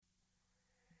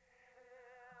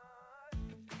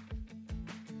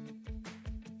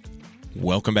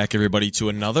Welcome back, everybody, to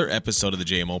another episode of the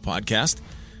JMO podcast.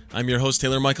 I'm your host,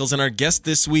 Taylor Michaels, and our guest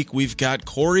this week, we've got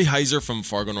Corey Heiser from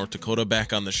Fargo, North Dakota,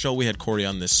 back on the show. We had Corey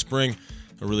on this spring.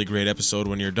 A really great episode.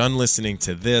 When you're done listening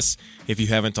to this, if you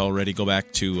haven't already, go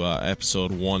back to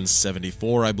episode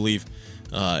 174, I believe,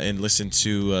 and listen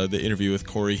to the interview with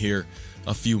Corey here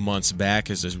a few months back.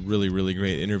 It's a really, really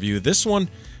great interview. This one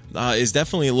is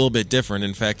definitely a little bit different.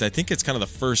 In fact, I think it's kind of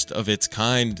the first of its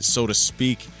kind, so to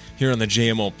speak, here on the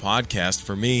JMO podcast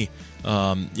for me.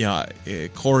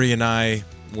 Corey and I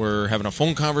were having a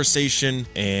phone conversation,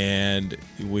 and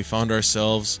we found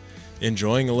ourselves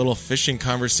enjoying a little fishing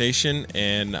conversation,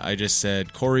 and I just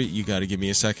said, Corey, you got to give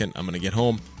me a second. I'm going to get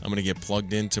home. I'm going to get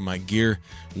plugged into my gear.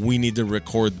 We need to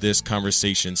record this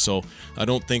conversation. So I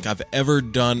don't think I've ever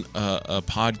done a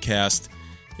podcast,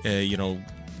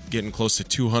 getting close to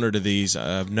 200 of these.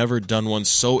 I've never done one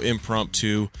so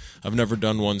impromptu. I've never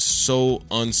done one so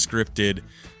unscripted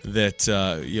that,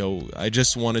 I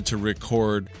just wanted to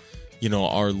record,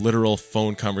 our literal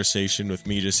phone conversation with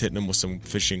me just hitting him with some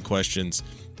fishing questions,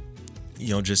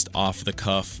 just off the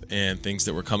cuff and things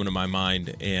that were coming to my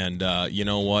mind. And you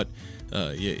know what?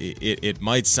 It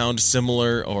might sound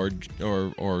similar or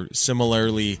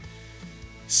similarly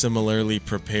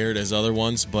prepared as other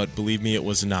ones, but believe me, it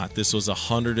was not. This was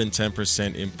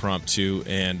 110% impromptu,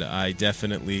 and I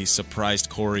definitely surprised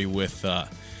Corey with,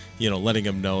 letting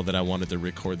him know that I wanted to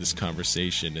record this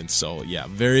conversation. And so, yeah,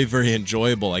 very, very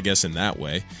enjoyable, I guess, in that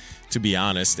way, to be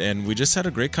honest. And we just had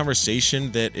a great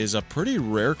conversation that is a pretty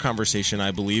rare conversation,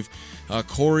 I believe.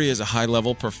 Corey is a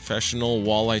high-level professional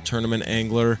walleye tournament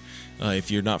angler.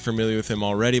 If you're not familiar with him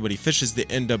already, but he fishes the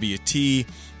NWT,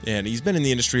 and he's been in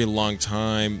the industry a long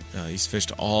time. He's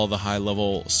fished all the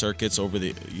high-level circuits over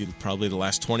probably the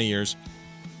last 20 years.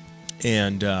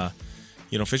 And,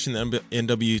 fishing the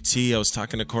NWT, I was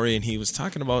talking to Corey, and he was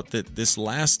talking about that this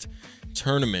last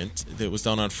tournament that was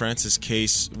down on Francis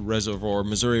Case Reservoir,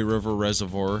 Missouri River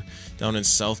Reservoir, down in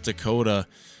South Dakota,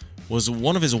 was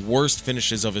one of his worst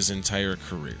finishes of his entire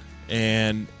career.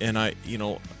 And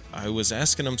I was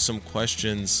asking him some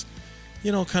questions,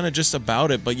 kind of just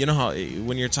about it. But you know how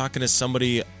when you're talking to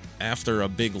somebody after a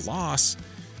big loss,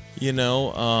 you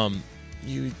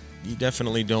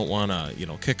definitely don't want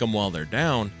to, kick them while they're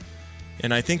down.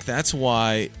 And I think that's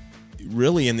why,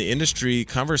 really, in the industry,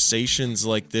 conversations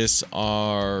like this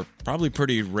are probably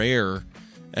pretty rare,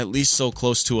 at least so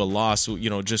close to a loss,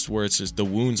 just where it's just the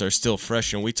wounds are still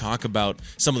fresh. And we talk about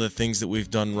some of the things that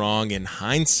we've done wrong in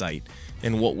hindsight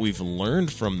and what we've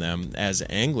learned from them as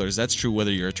anglers. That's true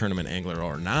whether you're a tournament angler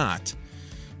or not.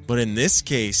 But in this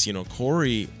case,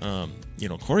 Corey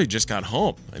just got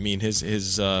home. I mean,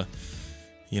 his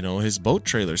boat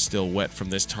trailer's still wet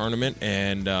from this tournament,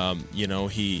 and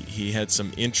he had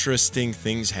some interesting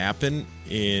things happen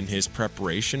in his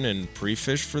preparation and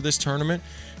pre-fish for this tournament.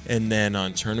 And then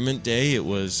on tournament day, it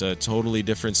was a totally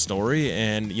different story.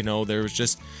 And there's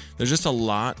just a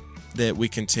lot that we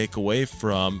can take away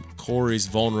from Corey's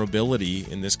vulnerability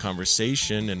in this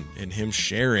conversation, and him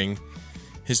sharing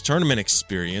his tournament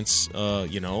experience,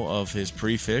 of his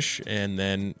pre-fish and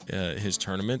then his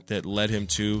tournament that led him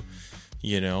to,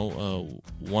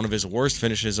 one of his worst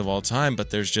finishes of all time. But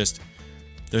there's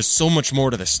so much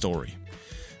more to the story.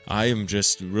 I am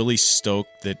just really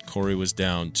stoked that Corey was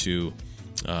down to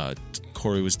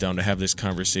have this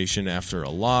conversation after a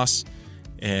loss,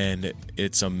 and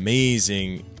it's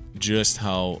amazing just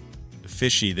how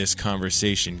fishy this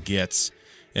conversation gets,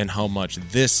 and how much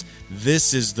this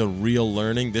is the real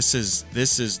learning. This is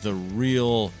the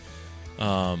real,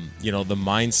 the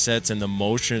mindsets and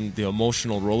the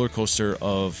emotional roller coaster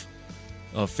of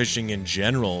fishing in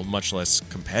general, much less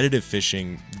competitive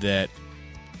fishing, that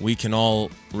we can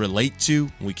all relate to,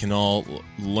 we can all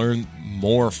learn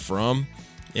more from.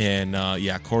 And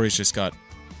Corey's just got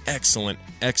excellent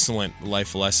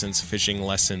life lessons, fishing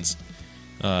lessons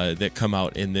that come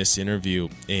out in this interview,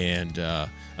 and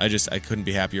I couldn't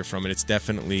be happier from it. It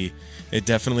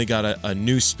definitely got a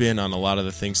new spin on a lot of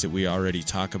the things that we already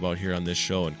talk about here on this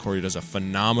show, and Corey does a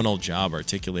phenomenal job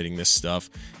articulating this stuff.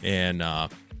 And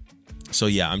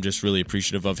I'm just really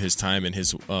appreciative of his time and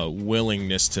his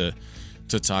willingness to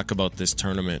talk about this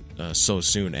tournament so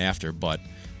soon after. But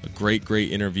a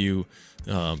great interview.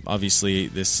 Obviously,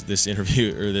 this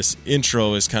interview, or this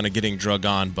intro, is kind of getting drug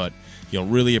on, but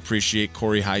really appreciate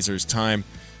Corey Heiser's time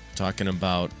talking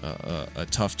about a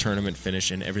tough tournament finish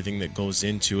and everything that goes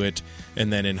into it,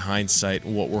 and then in hindsight,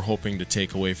 what we're hoping to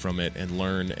take away from it and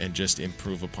learn and just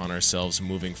improve upon ourselves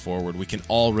moving forward. We can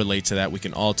all relate to that. We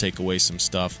can all take away some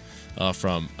stuff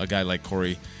from a guy like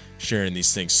Corey sharing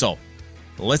these things. So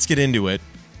let's get into it.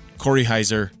 Corey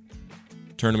Heiser,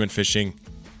 tournament fishing.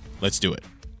 Let's do it.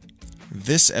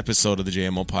 This episode of the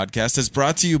JMO podcast is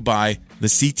brought to you by the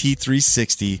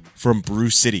CT360 from Brew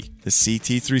City. The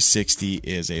CT360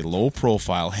 is a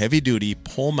low-profile, heavy-duty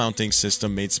pole mounting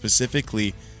system made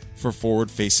specifically for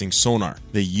forward-facing sonar.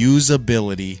 The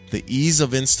usability, the ease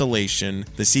of installation,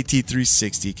 the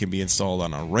CT360 can be installed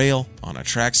on a rail, on a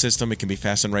track system, it can be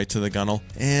fastened right to the gunnel,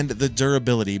 and the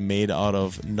durability made out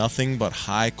of nothing but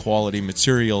high-quality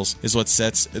materials is what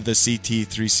sets the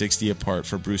CT360 apart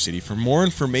for Brew City. For more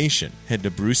information, head to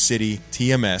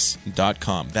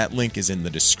brewcitytms.com. That link is in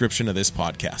the description of this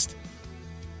podcast.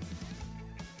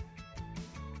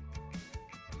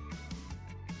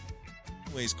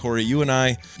 Anyways, Corey, you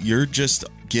and you're just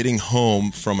getting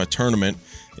home from a tournament,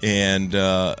 and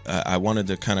I wanted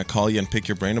to kind of call you and pick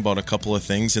your brain about a couple of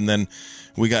things, and then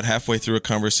we got halfway through a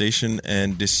conversation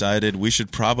and decided I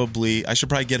should probably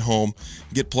get home,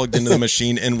 get plugged into the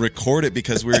machine, and record it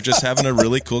because we were just having a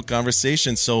really cool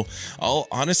conversation. So I'll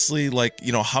honestly,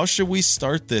 how should we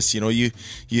start this?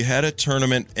 You had a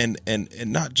tournament, and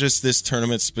not just this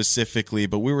tournament specifically,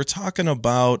 but we were talking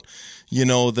about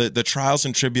the trials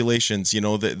and tribulations,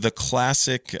 the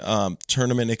classic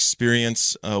tournament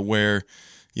experience where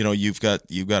you've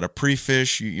got a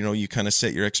pre-fish, you kind of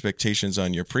set your expectations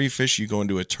on your pre-fish, you go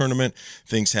into a tournament,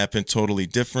 things happen totally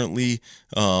differently.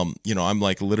 I'm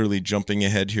like literally jumping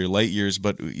ahead here light years,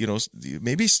 but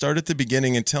maybe start at the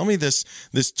beginning and tell me this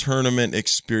tournament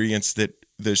experience, that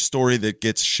the story that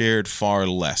gets shared far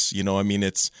less. Well,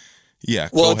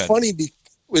 it's funny.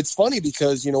 It's funny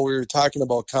because, we were talking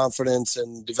about confidence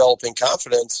and developing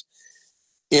confidence,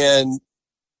 and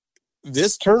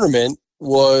this tournament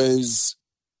was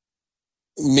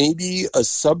maybe a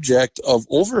subject of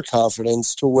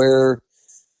overconfidence to where,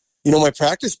 my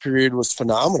practice period was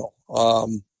phenomenal.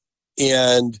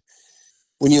 And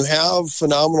when you have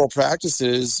phenomenal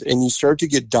practices and you start to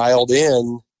get dialed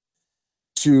in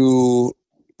to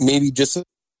maybe just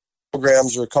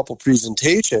programs or a couple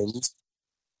presentations,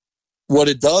 what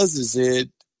it does is it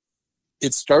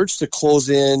starts to close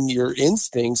in your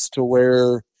instincts to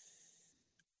where,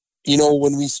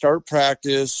 when we start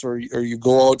practice or you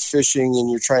go out fishing and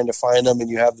you're trying to find them and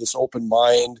you have this open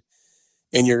mind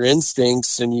and your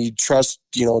instincts and you trust,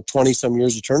 20 some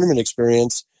years of tournament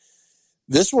experience.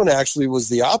 This one actually was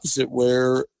the opposite,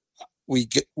 where we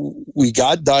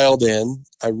got dialed in.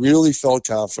 I really felt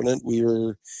confident.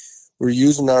 We're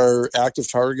using our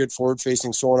active target forward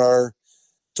facing sonar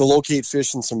to locate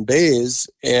fish in some bays,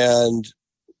 and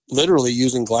literally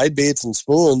using glide baits and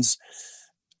spoons.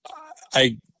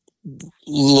 I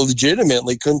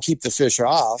legitimately couldn't keep the fish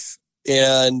off.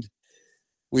 And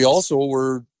we also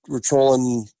were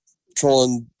trolling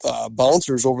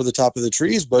bouncers over the top of the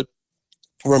trees. But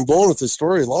where I'm going with this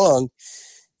story along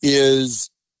is,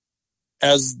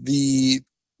 as the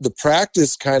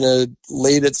practice kind of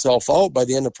laid itself out, by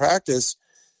the end of practice,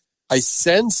 I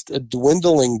sensed a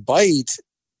dwindling bite,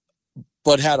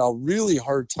 but had a really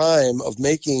hard time of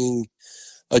making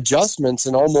adjustments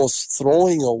and almost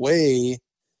throwing away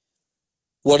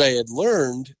what I had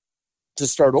learned to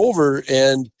start over.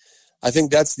 And I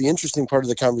think that's the interesting part of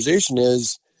the conversation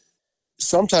is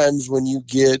sometimes when you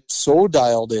get so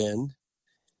dialed in,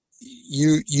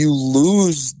 you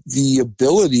lose the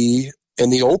ability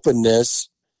and the openness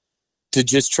to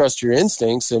just trust your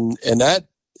instincts. And that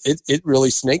it really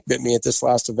snake bit me at this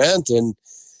last event. And,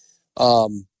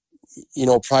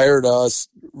 prior to us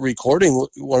recording,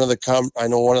 one of the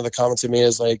comments I made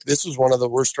is like, this was one of the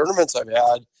worst tournaments I've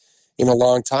had in a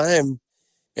long time.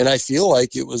 And I feel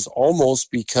like it was almost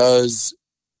because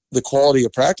the quality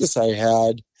of practice I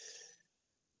had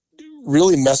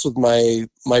really messed with my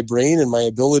brain and my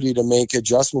ability to make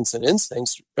adjustments and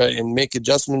instincts and make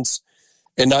adjustments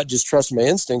and not just trust my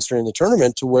instincts during the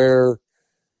tournament, to where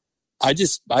I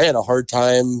had a hard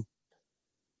time,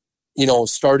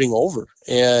 starting over,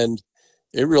 and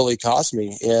it really cost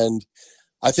me. And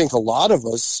I think a lot of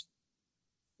us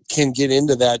can get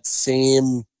into that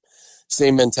same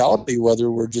mentality,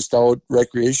 whether we're just out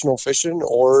recreational fishing,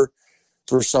 or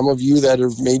for some of you that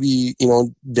are maybe,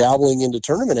 dabbling into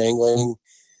tournament angling,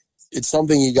 it's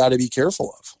something you got to be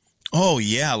careful of. Oh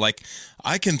yeah. Like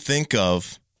I can think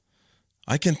of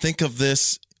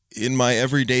this in my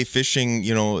everyday fishing,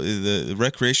 the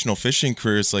recreational fishing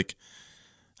career. Is like,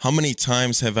 how many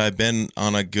times have I been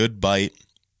on a good bite,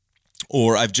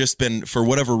 or I've just been, for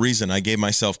whatever reason, I gave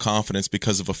myself confidence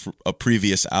because of a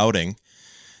previous outing.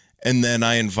 And then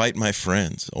I invite my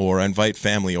friends or I invite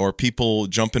family or people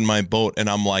jump in my boat, and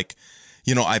I'm like,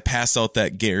 I pass out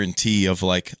that guarantee of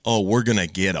like, oh, we're going to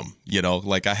get them,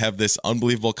 like I have this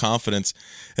unbelievable confidence,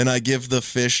 and I give the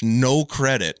fish no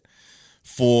credit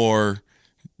for,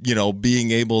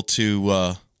 being able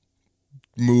to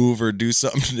move or do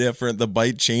something different, the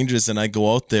bite changes, and I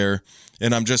go out there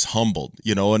and I'm just humbled,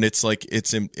 and it's like,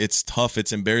 it's tough,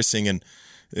 it's embarrassing. And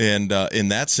in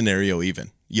that scenario,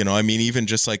 even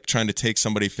just like trying to take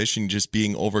somebody fishing, just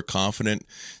being overconfident,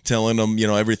 telling them,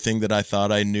 everything that I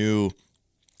thought I knew.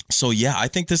 So yeah, I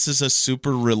think this is a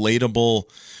super relatable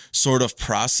sort of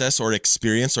process or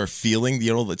experience or feeling.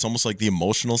 It's almost like the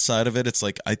emotional side of it. It's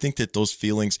like, I think that those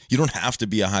feelings, you don't have to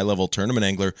be a high level tournament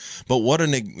angler, but what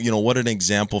an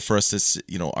example for us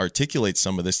to articulate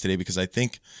some of this today, because I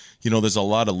think there's a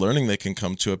lot of learning that can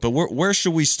come to it. But where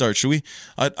should we start?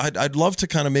 I'd love to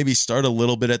kind of maybe start a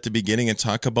little bit at the beginning and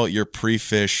talk about your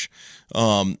pre-fish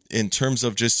in terms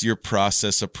of just your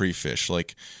process of pre-fish.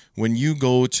 Like, when you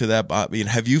go to that,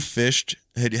 have you fished?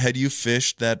 Had you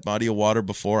fished that body of water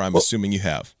before? I'm assuming you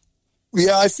have.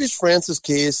 Yeah, I fished Francis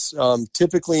Case,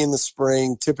 typically in the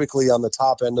spring, typically on the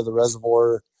top end of the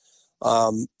reservoir.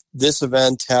 This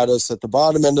event had us at the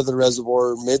bottom end of the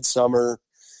reservoir, midsummer.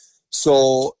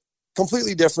 So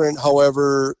completely different.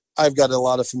 However, I've got a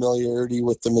lot of familiarity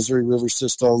with the Missouri River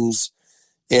systems.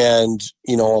 And,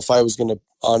 if I was going to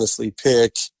honestly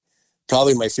pick,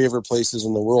 probably my favorite places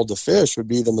in the world to fish would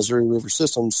be the Missouri River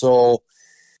system. So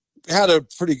I had a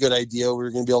pretty good idea we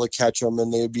were going to be able to catch them,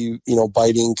 and they'd be,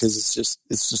 biting, because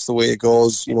it's just the way it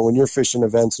goes. When you're fishing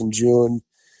events in June,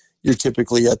 you're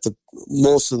typically at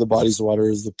most of the bodies of water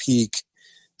is the peak,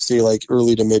 say like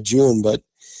early to mid June. But,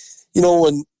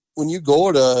 when you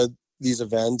go to these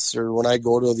events, or when I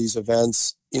go to these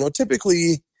events,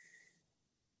 typically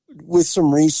with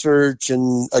some research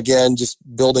and, again, just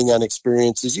building on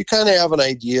experiences, you kind of have an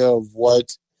idea of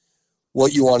what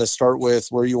you want to start with,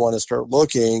 where you want to start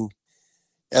looking.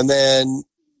 And then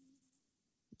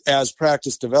as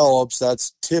practice develops,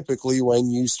 that's typically when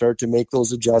you start to make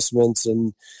those adjustments,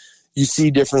 and you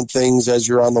see different things as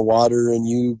you're on the water, and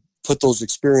you put those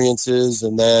experiences,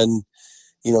 and then,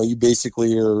 you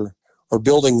basically are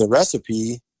building the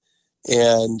recipe.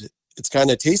 And it's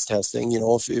kind of taste testing,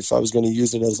 if I was going to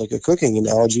use it as like a cooking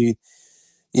analogy,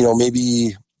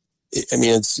 maybe,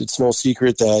 it's no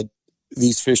secret that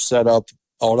these fish set up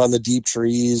out on the deep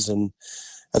trees, and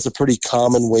that's a pretty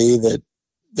common way that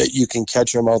you can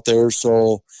catch them out there.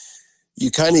 So you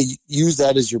kind of use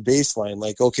that as your baseline.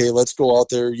 Like, okay, let's go out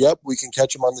there. Yep, we can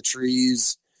catch them on the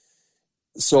trees.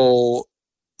 So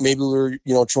maybe we're,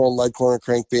 trolling lead core and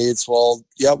crankbaits. Well,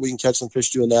 yeah, we can catch some fish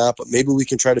doing that, but maybe we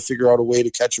can try to figure out a way to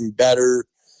catch them better,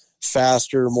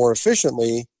 faster, more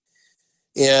efficiently.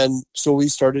 And so we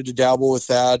started to dabble with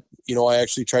that. I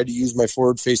actually tried to use my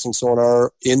forward-facing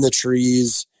sonar in the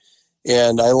trees,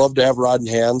 and I love to have rod in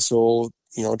hand. So,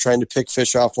 trying to pick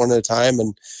fish off one at a time.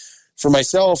 And for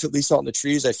myself, at least out in the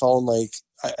trees, I found like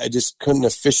I just couldn't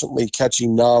efficiently catch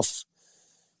enough,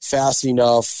 fast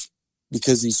enough,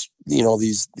 because these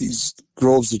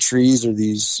groves of trees, or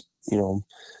these,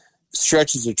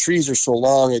 stretches of trees are so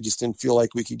long. I just didn't feel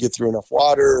like we could get through enough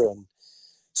water, and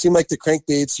it seemed like the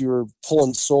crankbaits, you were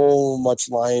pulling so much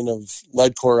line of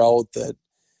lead core out that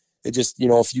it just,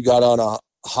 if you got on a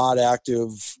hot,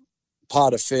 active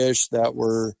pot of fish that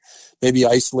were maybe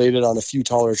isolated on a few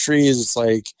taller trees, it's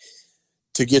like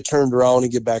to get turned around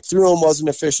and get back through them wasn't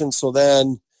efficient. So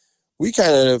then we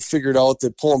kind of figured out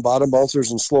that pulling bottom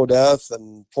bouncers and slow death,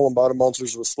 and pulling bottom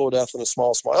bouncers with slow death and a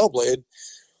small smile blade,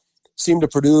 seemed to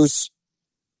produce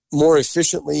more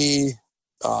efficiently.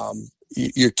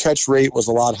 Your catch rate was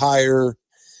a lot higher.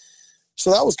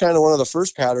 So that was kind of one of the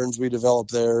first patterns we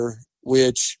developed there,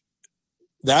 which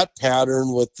that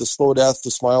pattern with the slow death,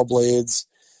 the smile blades,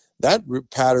 that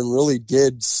pattern really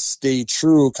did stay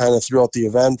true kind of throughout the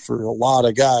event for a lot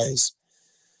of guys.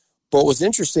 But what's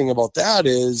interesting about that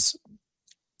is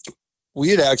we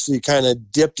had actually kind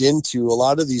of dipped into a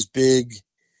lot of these big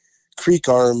creek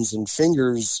arms and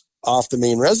fingers off the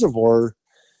main reservoir,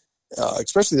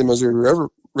 especially the Missouri River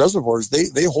reservoirs.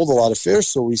 They hold a lot of fish.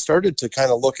 So we started to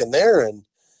kind of look in there, and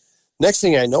next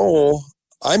thing I know,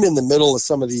 I'm in the middle of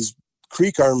some of these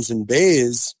creek arms and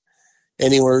bays,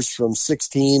 anywhere from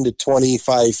 16 to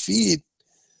 25 feet,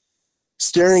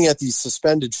 staring at these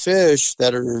suspended fish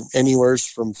that are anywhere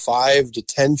from 5 to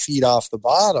 10 feet off the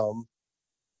bottom.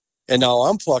 And now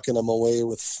I'm plucking them away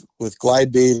with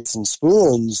glide baits and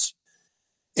spoons.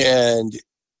 And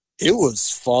it was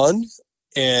fun,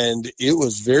 and it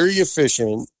was very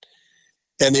efficient,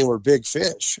 and they were big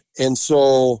fish. And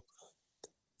so,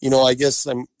 I guess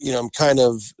I'm kind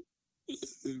of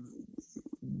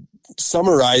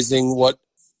summarizing what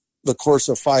the course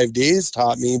of 5 days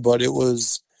taught me, but it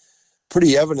was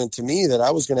pretty evident to me that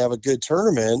I was going to have a good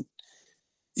tournament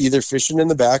either fishing in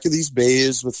the back of these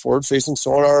bays with forward-facing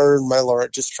sonar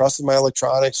and just trusted my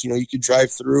electronics. You could drive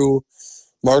through,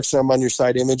 mark some on your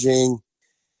side imaging,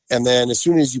 and then as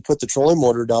soon as you put the trolling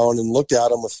motor down and looked at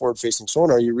them with forward-facing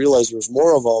sonar, you realize there was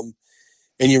more of them,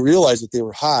 and you realize that they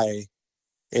were high.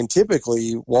 And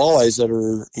typically, walleyes that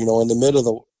are in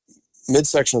the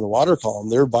midsection of the water column,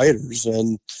 they're biters,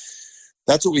 and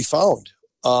that's what we found.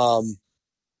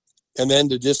 And then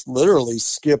to just literally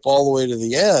skip all the way to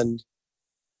the end,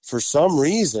 for some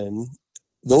reason,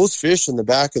 those fish in the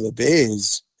back of the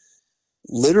bays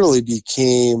literally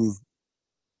became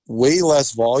way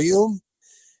less volume.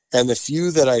 And the few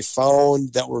that I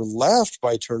found that were left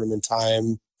by tournament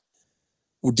time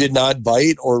did not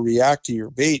bite or react to your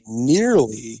bait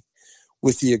nearly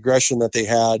with the aggression that they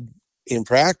had in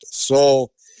practice.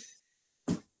 So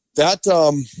that's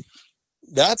kind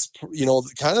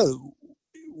of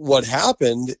what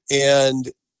happened.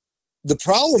 And the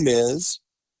problem is,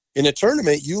 in a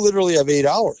tournament, you literally have 8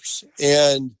 hours.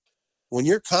 And when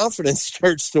your confidence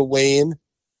starts to wane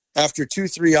after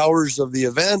 2-3 hours of the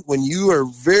event, when you are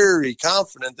very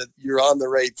confident that you're on the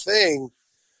right thing,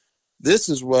 this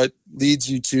is what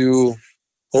leads you to,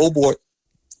 oh boy,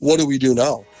 what do we do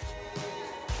now?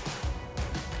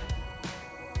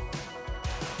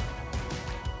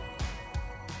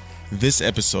 This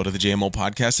episode of the JMO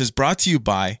podcast is brought to you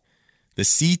by the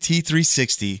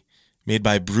CT360, made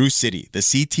by Brew City. The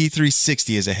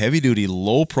CT360 is a heavy-duty,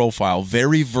 low-profile,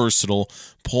 very versatile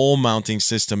pole mounting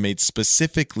system made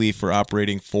specifically for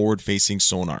operating forward-facing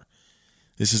sonar.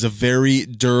 This is a very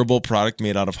durable product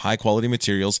made out of high-quality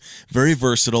materials, very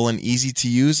versatile and easy to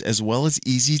use, as well as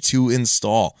easy to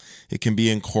install. It can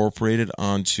be incorporated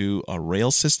onto a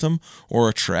rail system or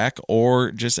a track,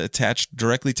 or just attached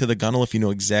directly to the gunnel if you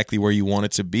know exactly where you want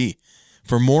it to be.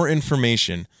 For more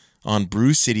information on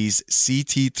Brew City's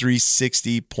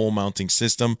CT360 pole mounting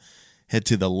system, head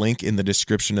to the link in the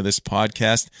description of this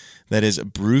podcast. That is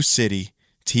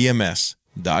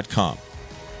brewcitytms.com.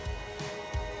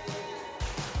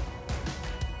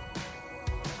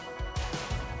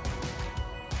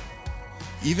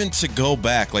 Even to go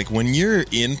back, like when you're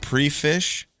in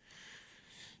pre-fish,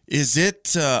 is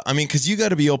it, because you got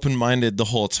to be open-minded the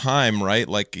whole time, right?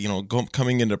 Like,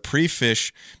 coming into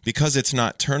pre-fish, because it's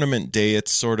not tournament day,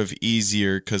 it's sort of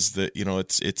easier because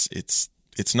it's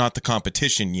not the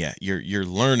competition yet. You're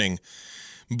learning.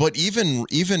 But even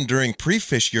during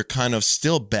pre-fish, you're kind of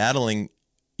still battling,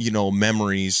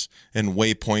 memories and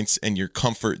waypoints and your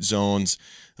comfort zones,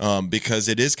 because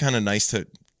it is kind of nice to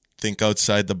think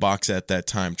outside the box at that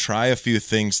time. Try a few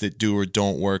things that do or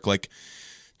don't work. Like,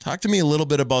 talk to me a little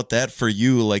bit about that for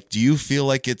you. Like, do you feel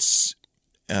like it's,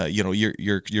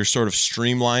 you're sort of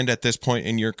streamlined at this point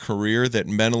in your career that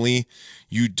mentally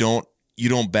you don't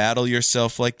battle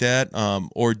yourself like that?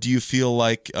 Or do you feel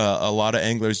like a lot of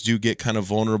anglers do get kind of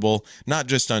vulnerable, not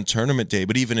just on tournament day,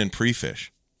 but even in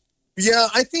pre-fish? Yeah,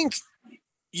 I think,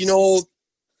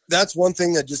 that's one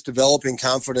thing that just developing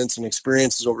confidence and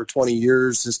experiences over 20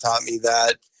 years has taught me,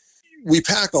 that we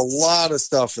pack a lot of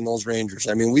stuff in those Rangers.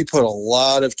 I mean, we put a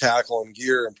lot of tackle and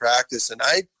gear in practice, and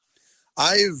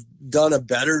I've done a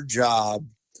better job,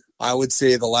 I would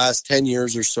say, the last 10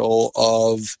 years or so,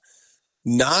 of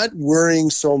not worrying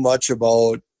so much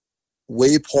about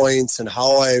waypoints and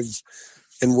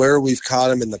and where we've caught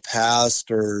them in the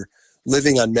past, or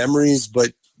living on memories,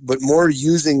 but more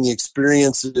using the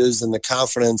experiences and the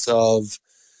confidence of,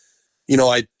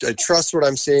 I trust what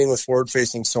I'm saying with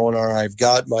forward-facing sonar. I've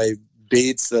got my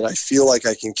baits that I feel like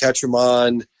I can catch them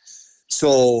on.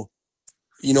 So,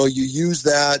 you use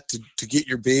that to get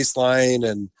your baseline,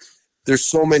 and there's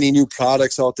so many new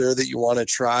products out there that you want to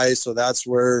try. So that's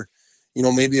where,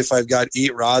 maybe if I've got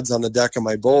 8 rods on the deck of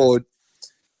my boat,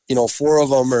 4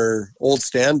 of them are old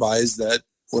standbys that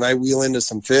when I wheel into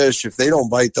some fish, if they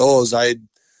don't bite those, I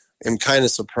am kind of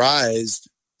surprised.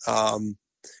 And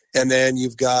then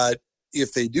you've got,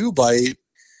 if they do bite,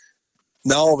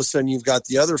 now all of a sudden you've got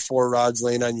the other 4 rods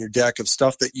laying on your deck of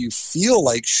stuff that you feel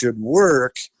like should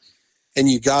work, and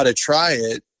you got to try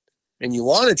it, and you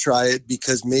want to try it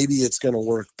because maybe it's going to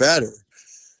work better.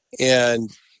 And,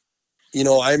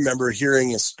 I remember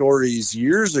hearing stories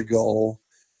years ago,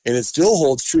 and it still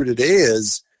holds true today,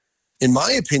 is, in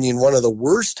my opinion, one of the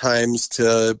worst times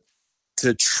to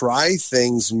try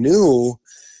things new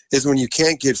is when you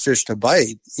can't get fish to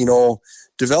bite.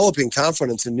 Developing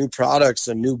confidence in new products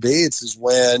and new baits is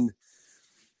when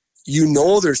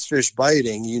there's fish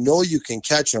biting, you can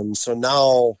catch them. So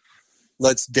now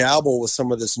let's dabble with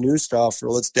some of this new stuff, or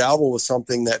let's dabble with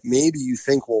something that maybe you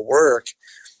think will work.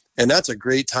 And that's a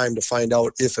great time to find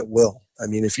out if it will. I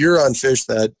mean, if you're on fish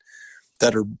that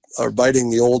that are biting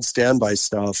the old standby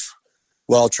stuff,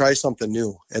 well, try something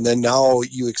new. And then now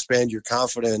you expand your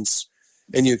confidence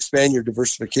and you expand your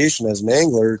diversification as an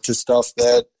angler to stuff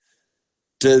that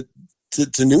to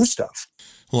new stuff.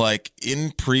 Like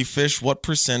in pre-fish, what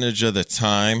percentage of the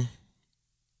time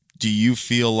do you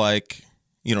feel like,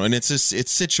 and it's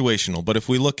situational, but if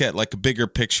we look at like a bigger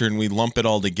picture and we lump it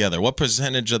all together, what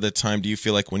percentage of the time do you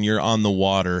feel like when you're on the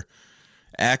water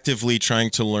actively trying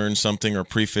to learn something or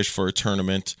pre-fish for a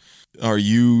tournament, are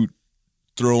you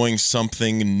throwing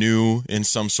something new in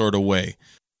some sort of way?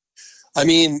 I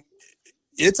mean,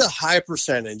 it's a high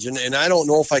percentage, and I don't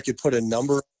know if I could put a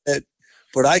number on it,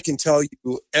 but I can tell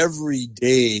you every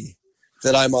day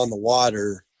that I'm on the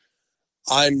water,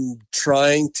 I'm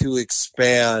trying to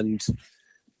expand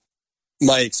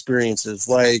my experiences.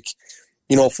 Like,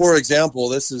 for example,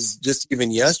 this is just even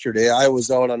yesterday, I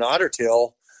was out on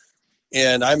Ottertail,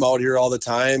 and I'm out here all the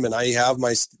time, and I have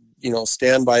my,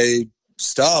 standby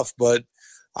stuff, but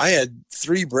I had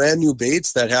 3 brand new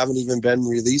baits that haven't even been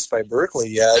released by Berkley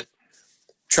yet,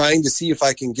 trying to see if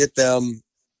I can get them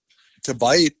to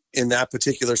bite in that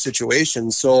particular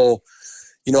situation. So,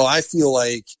 I feel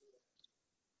like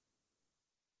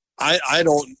I'm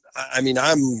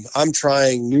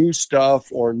trying new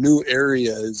stuff or new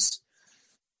areas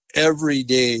every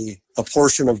day, a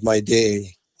portion of my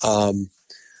day.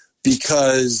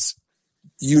 Because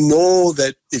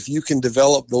that if you can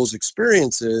develop those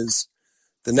experiences,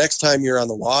 the next time you're on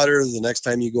the water, the next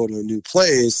time you go to a new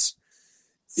place,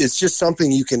 it's just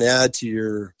something you can add to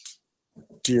your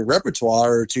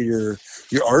repertoire or to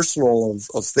your arsenal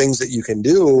of things that you can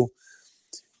do.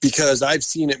 Because I've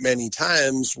seen it many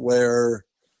times where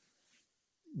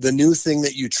the new thing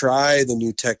that you try, the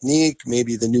new technique,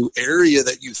 maybe the new area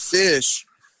that you fish,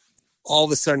 all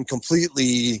of a sudden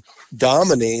completely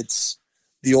dominates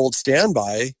the old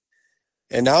standby.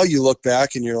 And now you look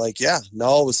back and you're like, yeah, now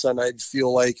all of a sudden I'd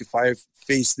feel like if I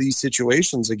face these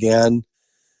situations again,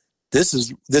 this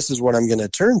is what I'm going to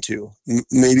turn to.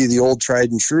 Maybe the old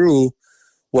tried and true,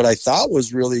 what I thought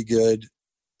was really good,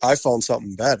 I found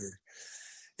something better.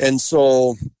 And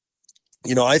so,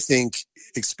 I think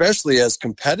especially as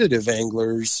competitive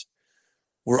anglers,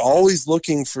 we're always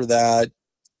looking for that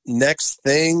next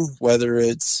thing, whether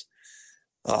it's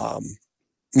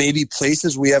maybe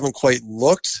places we haven't quite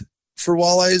looked for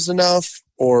walleyes enough,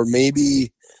 or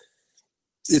maybe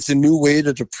it's a new way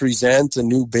to present a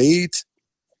new bait.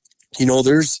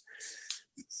 It's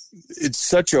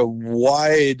such a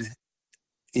wide,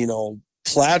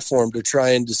 platform to try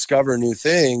and discover new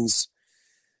things.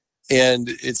 And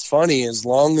it's funny, as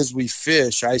long as we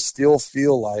fish, I still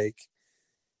feel like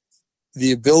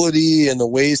the ability and the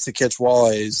ways to catch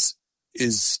walleyes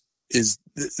is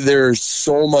there's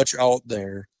so much out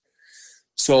there.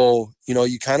 So,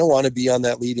 you kind of want to be on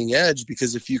that leading edge,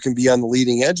 because if you can be on the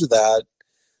leading edge of that,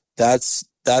 that's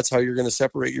how you're going to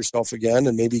separate yourself again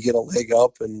and maybe get a leg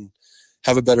up and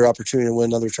have a better opportunity to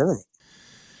win another tournament.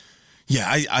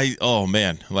 Yeah. Oh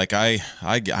man. Like I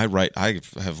write, I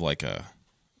have like a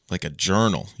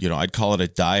journal, I'd call it a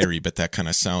diary, but that kind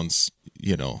of sounds,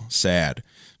 sad.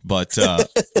 But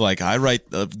like I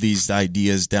write these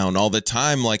ideas down all the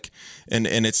time, like, and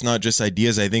it's not just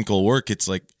ideas I think will work. It's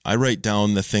like I write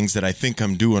down the things that I think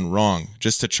I'm doing wrong,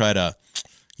 just to try to,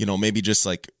 maybe just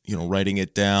like, writing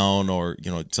it down, or,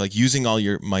 it's like using all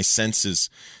my senses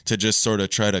to just sort of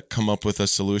try to come up with a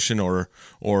solution or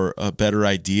a better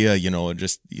idea,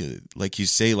 just like you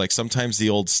say, like sometimes the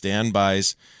old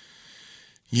standbys,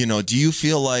 do you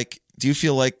feel like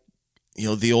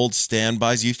the old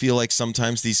standbys, you feel like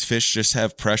sometimes these fish just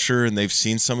have pressure and they've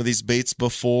seen some of these baits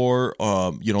before,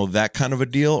 that kind of a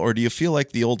deal? Or do you feel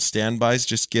like the old standbys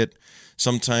just get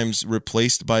sometimes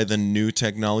replaced by the new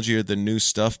technology or the new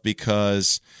stuff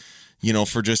because,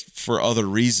 for other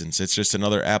reasons? It's just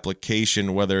another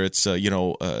application, whether it's,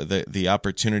 the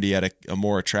opportunity at a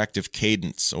more attractive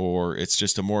cadence, or it's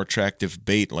just a more attractive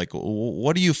bait. Like,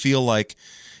 what do you feel like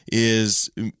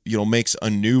makes a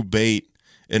new bait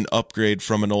an upgrade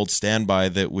from an old standby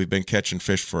that we've been catching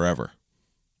fish forever?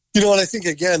 And I think,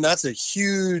 again, that's a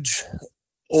huge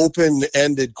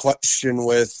open-ended question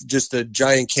with just a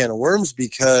giant can of worms,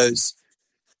 because,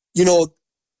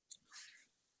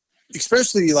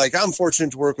 especially like I'm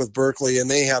fortunate to work with Berkley, and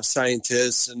they have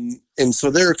scientists, and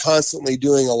so they're constantly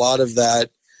doing a lot of that,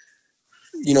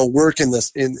 work in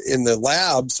the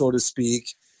lab, so to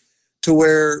speak, to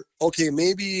where, okay,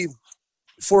 maybe,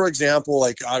 for example,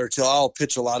 like Ottertail, I'll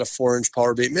pitch a lot of 4-inch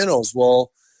power bait minnows.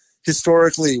 Well,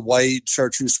 historically, white,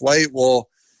 chartreuse white. Well,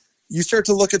 you start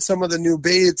to look at some of the new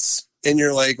baits and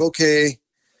you're like, okay,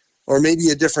 or maybe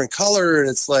a different color. And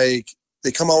it's like,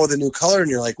 they come out with a new color and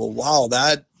you're like, well, wow,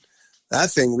 that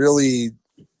thing really,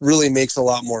 really makes a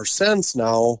lot more sense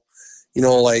now. You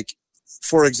know, like,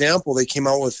 for example, they came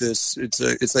out with this,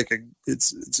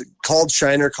 it's called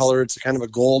Shiner color. It's a kind of a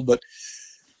gold, but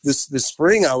this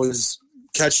spring I was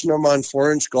catching them on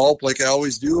 4-inch gulp like I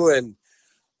always do, and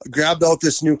grabbed out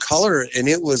this new color, and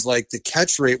it was like the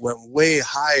catch rate went way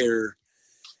higher.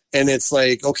 And it's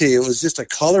like, okay, it was just a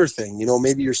color thing. You know,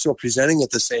 maybe you're still presenting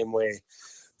it the same way.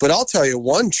 But I'll tell you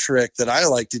one trick that I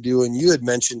like to do, and you had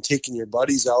mentioned taking your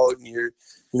buddies out and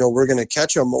we're going to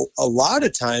catch them. A lot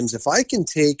of times, if I can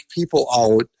take people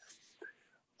out,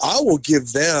 I will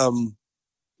give them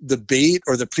the bait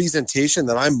or the presentation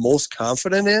that I'm most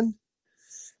confident in.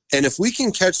 And if we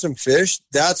can catch some fish,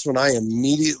 that's when I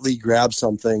immediately grab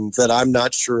something that I'm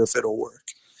not sure if it'll work.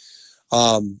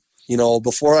 You know,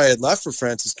 before I had left for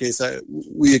Francis Case,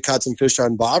 we had caught some fish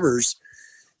on bobbers.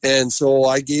 And so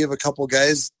I gave a couple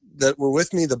guys that were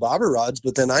with me the bobber rods,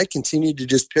 but then I continued to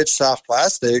just pitch soft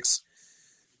plastics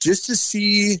just to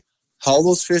see how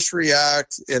those fish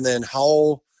react, and then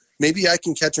how maybe I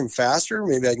can catch them faster,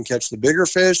 maybe I can catch the bigger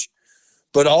fish,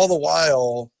 but all the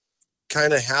while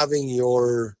kind of having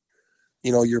your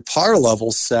par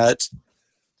level set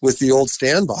with the old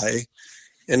standby.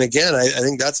 And again, I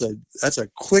think that's a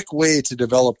quick way to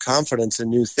develop confidence in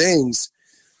new things,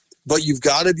 but you've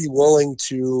got to be willing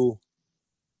to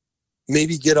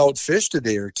maybe get outfished a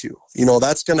day or two. You know,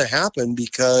 that's going to happen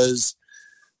because,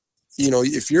 you know,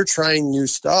 if you're trying new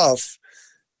stuff,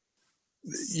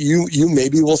 you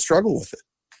maybe will struggle with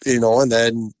it, you know, and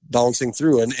then bouncing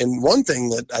through. And one thing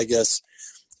that I guess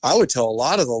I would tell a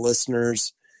lot of the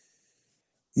listeners,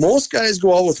 most guys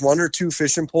go out with 1 or 2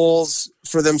 fishing poles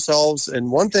for themselves.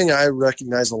 And one thing I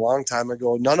recognized a long time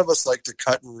ago, none of us like to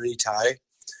cut and retie.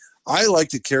 I like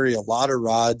to carry a lot of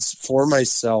rods for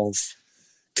myself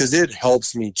because it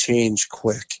helps me change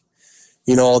quick.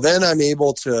 You know, then I'm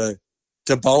able to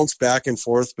bounce back and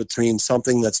forth between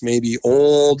something that's maybe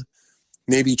old,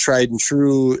 maybe tried and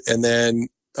true, and then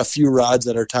a few rods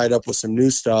that are tied up with some new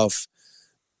stuff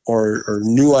or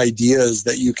new ideas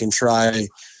that you can try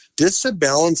just to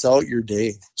balance out your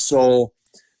day. So,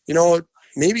 you know,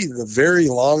 maybe the very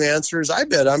long answer is I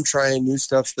bet I'm trying new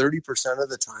stuff 30% of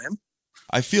the time.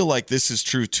 I feel like this is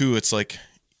true too. It's like,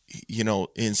 you know,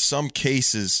 in some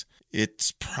cases,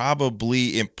 it's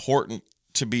probably important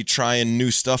to be trying new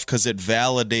stuff because it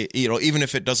validates, you know, even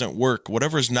if it doesn't work,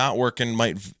 whatever's not working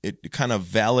it kind of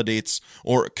validates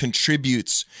or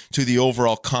contributes to the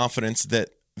overall confidence that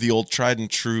the old tried and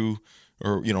true,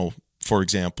 or, you know, for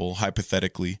example,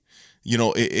 hypothetically, you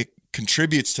know, it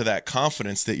contributes to that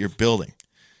confidence that you're building,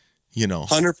 you know.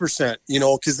 100%, you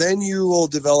know, because then you will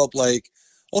develop like,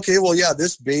 okay, well, yeah,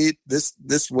 this bait, this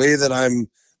way that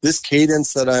this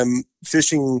cadence that I'm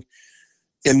fishing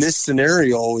in this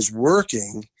scenario is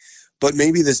working, but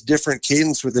maybe this different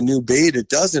cadence with a new bait, it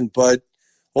doesn't. But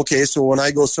okay, so when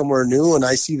I go somewhere new and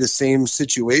I see the same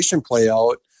situation play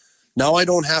out, now I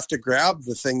don't have to grab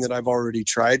the thing that I've already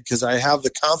tried because I have the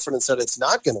confidence that it's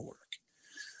not going to work.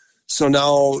 So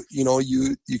now, you know,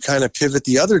 you kind of pivot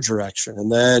the other direction, and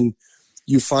then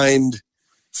you find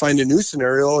a new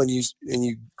scenario and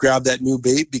you grab that new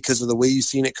bait because of the way you've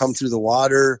seen it come through the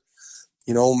water.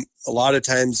 You know, a lot of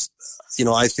times, you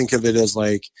know, I think of it as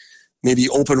like maybe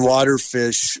open water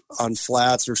fish on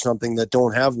flats or something that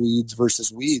don't have weeds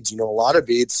versus weeds. You know, a lot of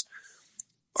baits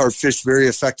are fished very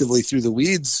effectively through the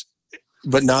weeds,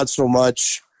 but not so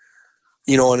much,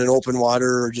 you know, in an open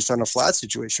water or just on a flat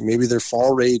situation. Maybe their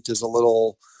fall rate is a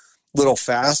little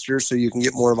faster, so you can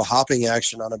get more of a hopping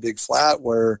action on a big flat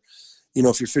where, you know,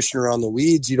 if you're fishing around the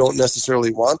weeds, you don't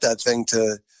necessarily want that thing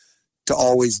to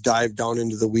always dive down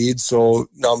into the weeds. So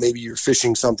now maybe you're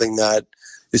fishing something that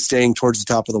is staying towards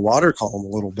the top of the water column a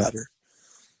little better.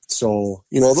 So,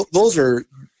 you know, those are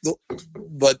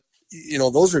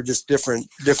just different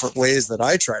ways that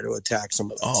I try to attack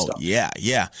some of that stuff. Oh,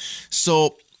 yeah.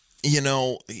 So, you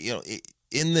know,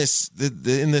 in this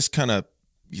kind of,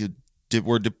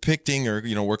 we're depicting, or,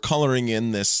 you know, we're coloring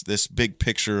in this big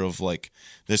picture of like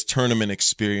this tournament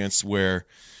experience where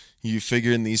you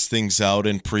figuring these things out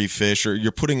in pre-fish, or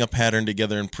you're putting a pattern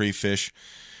together in pre-fish.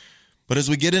 But as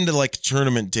we get into like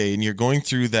tournament day and you're going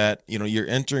through that, you know, you're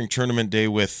entering tournament day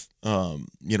with,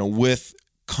 you know, with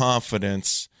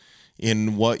confidence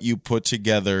in what you put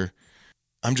together.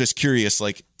 I'm just curious,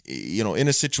 like, you know, in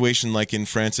a situation like in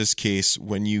Francis' case,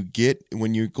 when you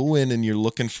go in and you're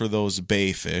looking for those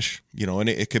bay fish, you know, and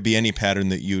it could be any pattern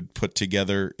that you'd put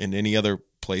together in any other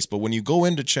place, but when you go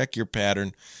in to check your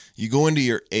pattern, you go into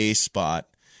your A spot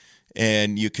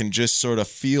and you can just sort of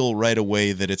feel right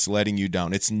away that it's letting you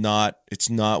down. It's not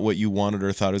what you wanted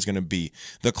or thought it was going to be.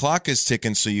 The clock is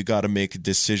ticking, so you got to make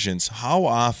decisions. How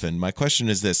often, my question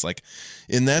is this, like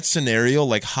in that scenario,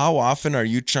 like how often are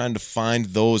you trying to find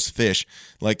those fish?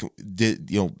 Like,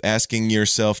 asking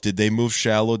yourself, did they move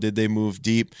shallow? Did they move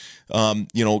deep? Are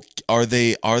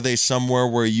they somewhere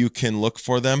where you can look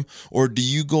for them? Or do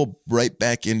you go right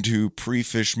back into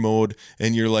pre-fish mode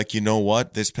and you're like, you know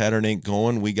what, this pattern ain't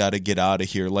going, we got to get out of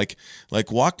here? Like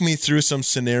walk me through some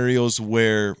scenarios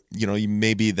where,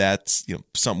 maybe that's,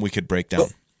 something we could break down.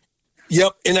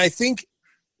 Yep. And I think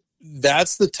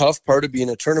that's the tough part of being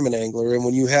a tournament angler. And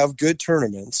when you have good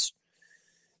tournaments,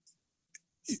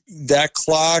 that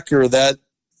clock or that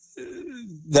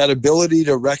ability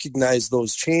to recognize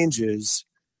those changes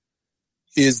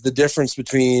is the difference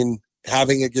between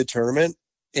having a good tournament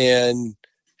and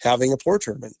having a poor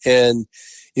tournament. And,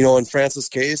 in Francis'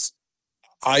 case,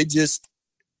 I just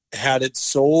had it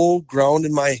so ground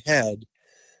in my head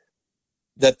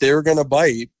that they were going to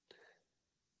bite.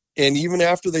 And even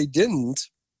after they didn't,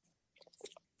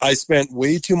 I spent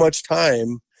way too much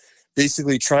time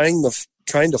basically trying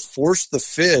to force the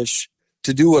fish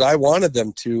to do what I wanted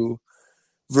them to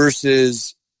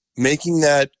versus making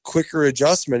that quicker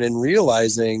adjustment and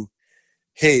realizing,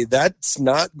 hey, that's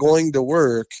not going to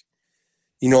work.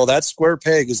 That square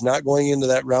peg is not going into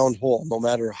that round hole, no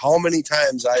matter how many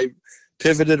times I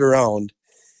pivoted around.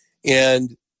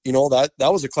 And, that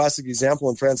was a classic example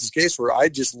in Francis' case where I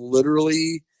just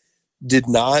literally did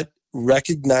not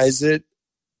recognize it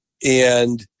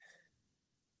and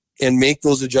make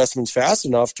those adjustments fast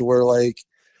enough to where, like,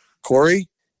 Corey,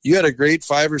 you had a great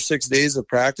 5 or 6 days of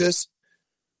practice.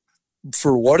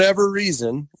 For whatever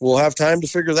reason, we'll have time to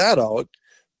figure that out,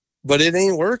 but it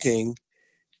ain't working.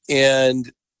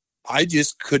 And I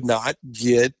just could not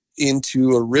get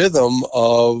into a rhythm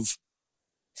of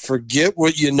forget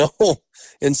what you know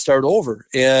and start over.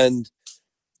 And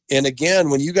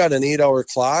again, when you got an 8-hour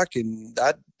clock and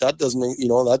that doesn't,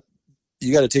 that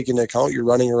you got to take into account you're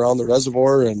running around the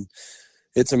reservoir, and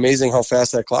it's amazing how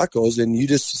fast that clock goes, and you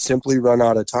just simply run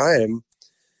out of time.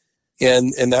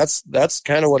 And that's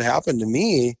kind of what happened to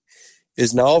me,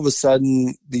 is now all of a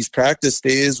sudden these practice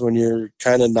days when you're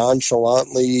kind of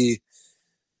nonchalantly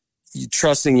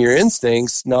trusting your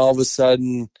instincts, now all of a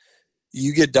sudden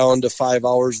you get down to 5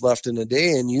 hours left in a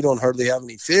day and you don't hardly have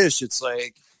any fish. It's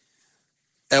like,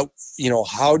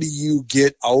 how do you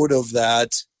get out of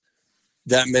that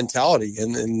mentality?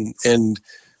 And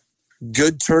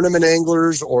good tournament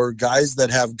anglers or guys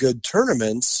that have good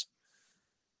tournaments,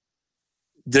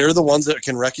 they're the ones that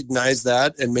can recognize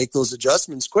that and make those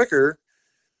adjustments quicker.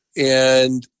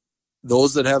 And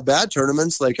those that have bad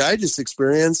tournaments, like I just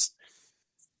experienced,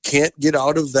 can't get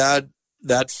out of that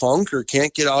funk or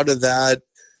can't get out of that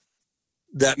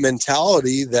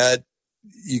mentality that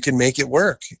you can make it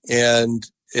work. And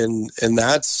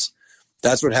that's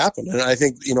what happened. And I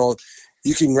think,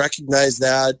 you can recognize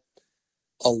that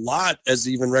a lot as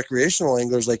even recreational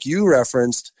anglers, like you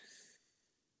referenced,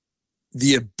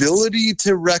 the ability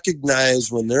to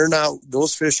recognize when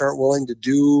those fish aren't willing to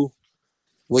do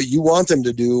what you want them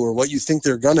to do or what you think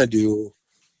they're going to do,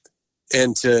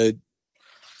 and to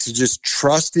just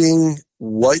trusting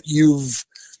what you've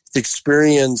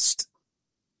experienced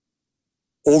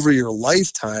over your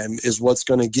lifetime is what's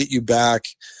going to get you back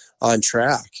on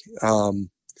track. And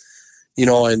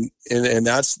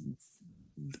that's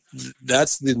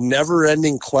the never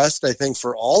ending quest, I think,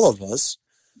 for all of us,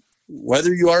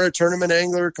 whether you are a tournament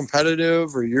angler,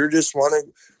 competitive, or you're just want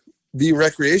to be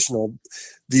recreational,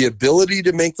 the ability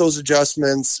to make those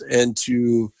adjustments and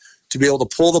to be able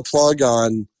to pull the plug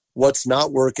on what's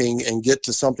not working and get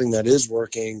to something that is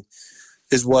working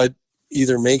is what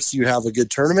either makes you have a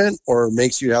good tournament or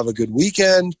makes you have a good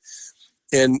weekend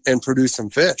and produce some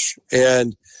fish.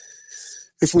 And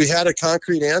if we had a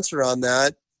concrete answer on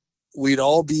that, we'd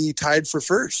all be tied for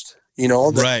first,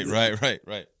 Right.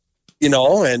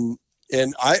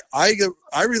 And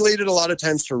I related a lot of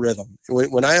times to rhythm.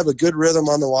 When I have a good rhythm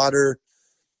on the water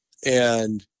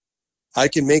and I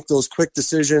can make those quick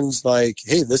decisions like,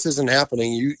 hey, this isn't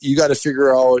happening. You got to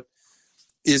figure out,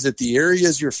 is it the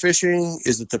areas you're fishing?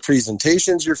 Is it the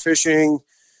presentations you're fishing?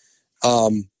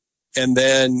 And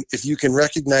then if you can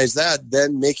recognize that,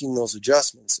 then making those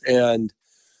adjustments. And,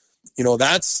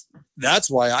 that's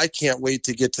why I can't wait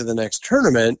to get to the next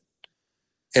tournament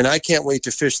and I can't wait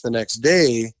to fish the next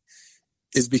day,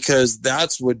 is because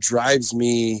that's what drives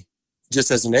me just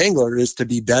as an angler, is to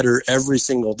be better every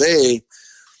single day.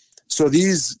 So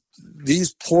these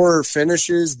poor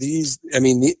finishes, these are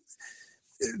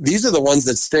the ones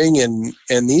that sting,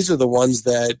 and these are the ones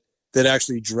that that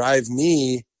actually drive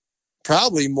me,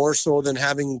 probably more so than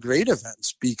having great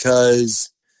events,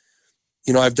 because,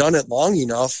 you know, I've done it long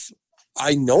enough.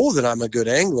 I know that I'm a good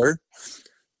angler,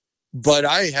 but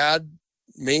I had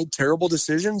made terrible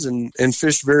decisions and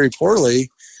fished very poorly.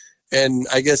 And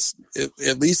I guess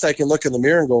at least I can look in the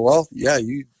mirror and go, well, yeah,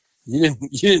 you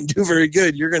didn't do very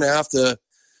good. You're going to have to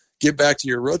get back to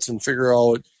your roots and figure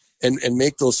out and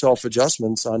make those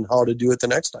self-adjustments on how to do it the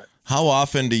next time. How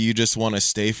often do you just want to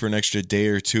stay for an extra day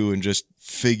or two and just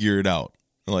figure it out?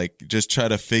 Like, just try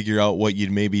to figure out what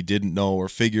you maybe didn't know, or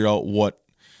figure out what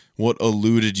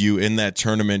eluded you in that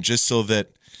tournament, just so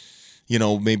that, you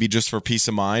know, maybe just for peace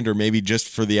of mind, or maybe just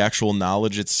for the actual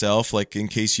knowledge itself, like in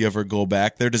case you ever go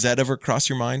back there. Does that ever cross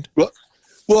your mind?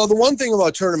 Well, the one thing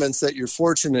about tournaments that you're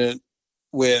fortunate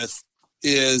with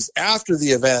is after the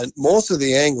event, most of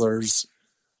the anglers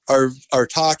are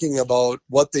talking about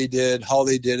what they did, how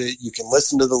they did it. You can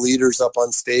listen to the leaders up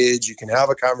on stage. You can have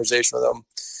a conversation with them.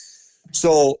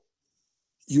 So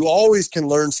you always can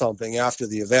learn something after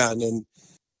the event. And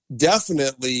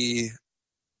definitely,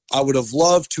 I would have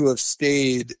loved to have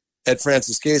stayed at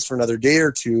Francis Case for another day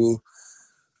or two,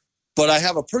 but I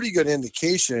have a pretty good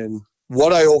indication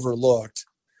what I overlooked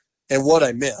and what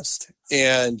I missed.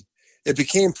 And it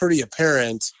became pretty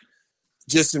apparent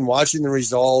just in watching the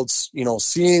results, you know,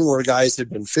 seeing where guys had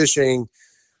been fishing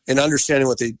and understanding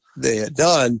what they had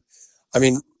done. I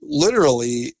mean,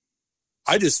 literally,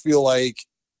 I just feel like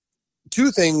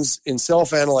two things in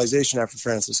self-analyzation after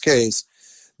Francis Case.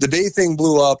 The Bay thing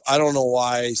blew up. I don't know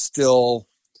why still.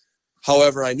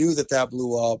 However, I knew that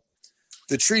blew up.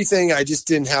 The tree thing, I just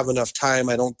didn't have enough time,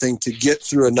 I don't think, to get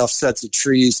through enough sets of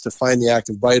trees to find the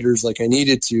active biters like I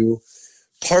needed to.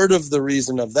 Part of the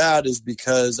reason of that is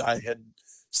because I had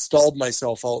stalled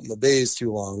myself out in the bays too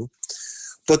long.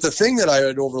 But the thing that I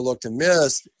had overlooked and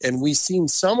missed, and we seen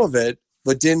some of it,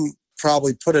 but didn't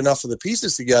probably put enough of the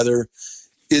pieces together,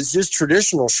 is just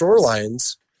traditional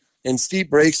shorelines and steep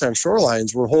breaks on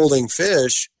shorelines were holding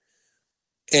fish.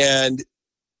 And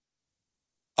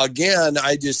again,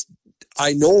 I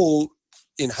know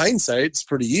in hindsight, it's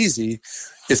pretty easy.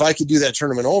 If I could do that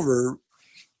tournament over,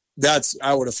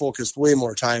 I would have focused way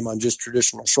more time on just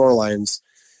traditional shorelines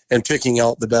and picking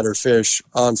out the better fish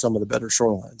on some of the better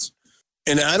shorelines.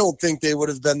 And I don't think they would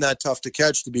have been that tough to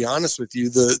catch, to be honest with you.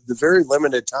 The very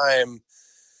limited time,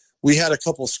 we had a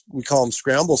couple, we call them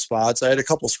scramble spots. I had a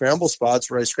couple scramble spots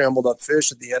where I scrambled up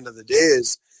fish at the end of the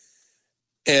days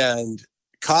and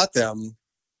caught them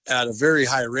at a very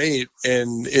high rate.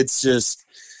 And it's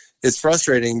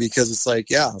frustrating because it's like,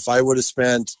 yeah, if I would have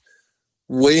spent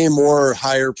way more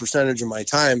higher percentage of my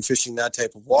time fishing that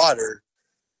type of water,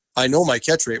 I know my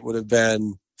catch rate would have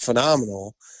been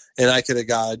phenomenal and I could have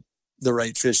got the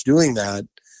right fish doing that.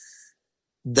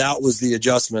 That was the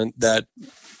adjustment that,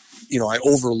 you know, I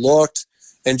overlooked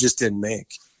and just didn't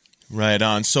make. Right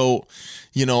on. So,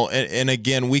 you know, and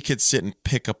again, we could sit and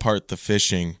pick apart the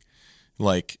fishing,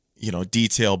 like, you know,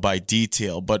 detail by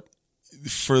detail, but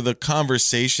for the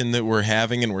conversation that we're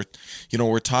having, and we're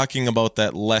talking about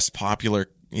that less popular,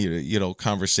 you know,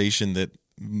 conversation that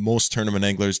most tournament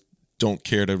anglers don't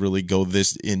care to really go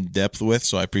this in depth with.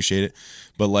 So I appreciate it.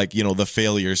 But like, you know, the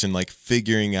failures and like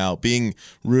figuring out, being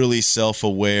really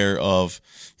self-aware of,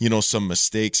 you know, some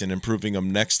mistakes and improving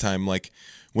them next time. Like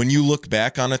when you look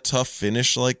back on a tough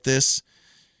finish like this,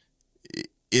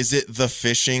 is it the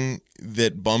fishing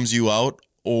that bums you out,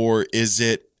 or is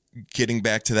it getting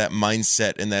back to that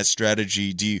mindset and that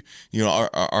strategy? Do you know,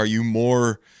 are you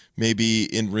more maybe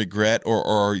in regret,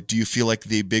 or do you feel like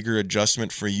the bigger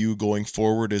adjustment for you going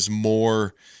forward is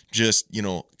more just, you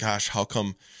know, gosh, how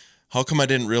come I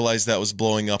didn't realize that was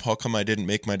blowing up? How come I didn't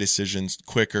make my decisions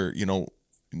quicker? You know,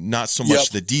 not so much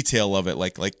the detail of it.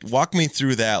 Like walk me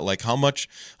through that. Like how much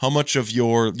of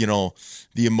your, you know,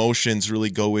 the emotions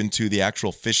really go into the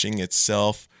actual fishing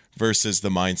itself versus the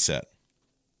mindset?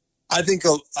 I think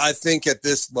at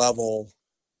this level,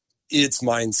 it's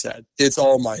mindset. It's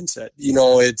all mindset. You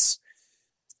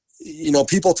know,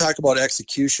 people talk about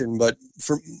execution, but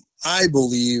I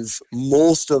believe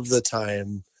most of the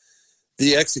time,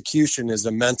 the execution is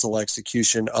a mental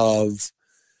execution of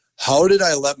how did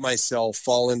I let myself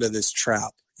fall into this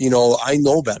trap? You know, I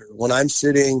know better. When I'm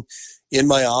sitting in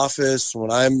my office,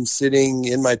 when I'm sitting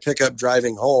in my pickup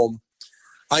driving home,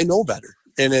 I know better.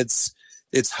 And it's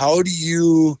how do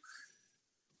you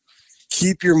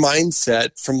keep your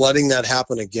mindset from letting that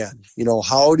happen again? You know,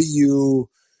 how do you,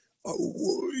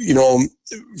 you know,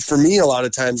 for me, a lot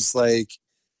of times it's like,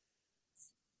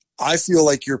 I feel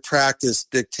like your practice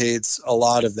dictates a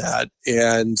lot of that.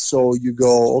 And so you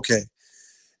go, okay,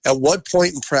 at what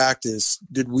point in practice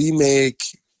did we make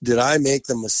did I make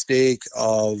the mistake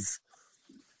of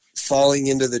falling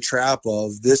into the trap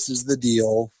of this is the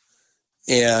deal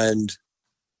and,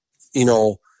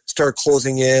 start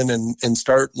closing in and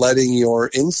start letting your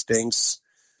instincts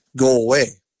go away.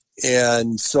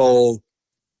 And so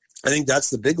I think that's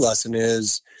the big lesson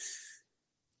is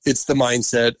it's the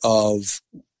mindset of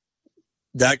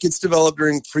that gets developed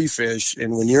during pre-fish.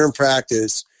 And when you're in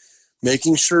practice,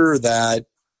 making sure that,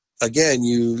 again,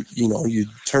 you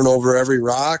turn over every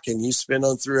rock and you spin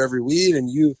on through every weed and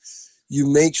you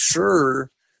make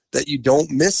sure that you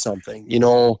don't miss something.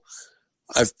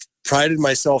 I've prided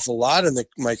myself a lot in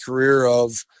my career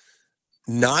of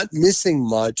not missing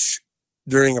much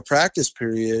during a practice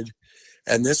period.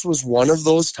 And this was one of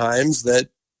those times that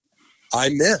I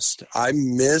missed. I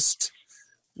missed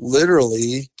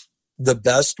literally the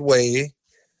best way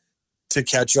to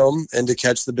catch them and to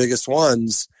catch the biggest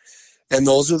ones. And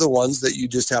those are the ones that you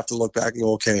just have to look back and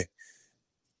go, okay,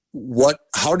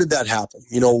 how did that happen?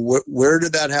 Where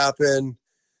did that happen?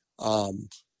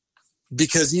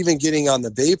 Because even getting on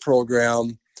the Bay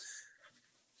program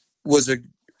was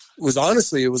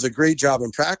honestly, it was a great job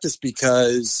in practice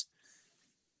because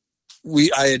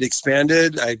I had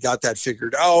expanded, I got that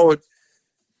figured out,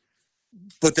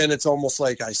 but then it's almost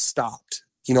like I stopped.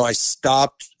 I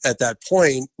stopped at that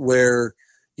point where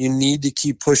you need to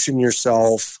keep pushing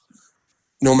yourself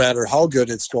no matter how good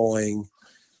it's going,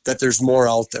 that there's more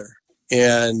out there.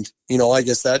 And, I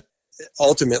guess that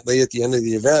ultimately at the end of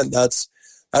the event, that's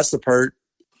the part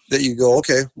that you go,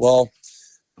 okay, well,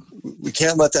 we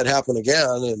can't let that happen again.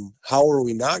 And how are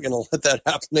we not going to let that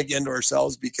happen again to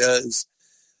ourselves? Because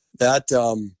that,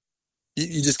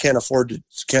 you just can't afford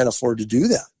to do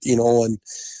that, and,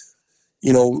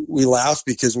 we laugh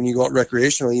because when you go out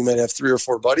recreational, you might have 3 or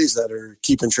 4 buddies that are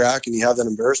keeping track and you have that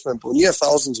embarrassment. But when you have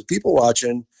thousands of people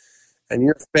watching and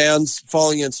your fans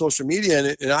following you on social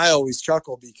media, and I always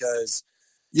chuckle because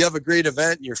you have a great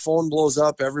event and your phone blows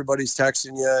up, everybody's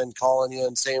texting you and calling you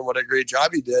and saying what a great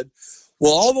job you did.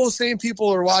 Well, all those same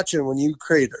people are watching when you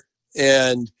crater.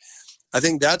 And I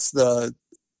think that's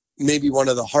maybe one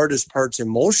of the hardest parts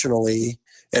emotionally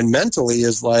and mentally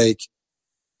is like,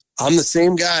 I'm the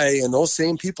same guy and those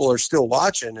same people are still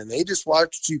watching and they just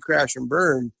watched you crash and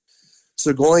burn.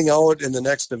 So going out in the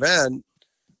next event,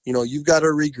 you've got to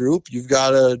regroup. You've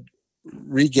got to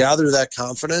regather that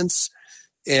confidence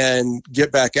and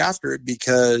get back after it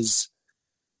because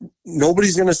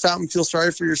nobody's going to stop and feel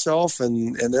sorry for yourself.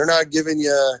 And they're not giving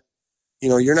you,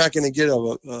 you're not going to get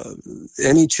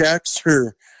any checks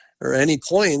or any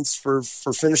points for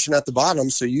finishing at the bottom.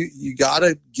 So you got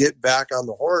to get back on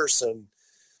the horse. And,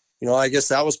 I guess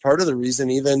that was part of the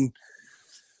reason. Even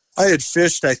I had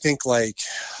fished, I think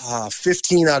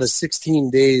 15 out of 16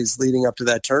 days leading up to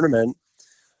that tournament.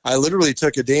 I literally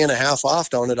took a day and a half off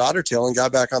down at Ottertail and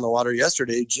got back on the water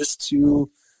yesterday just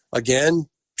to, again,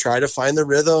 try to find the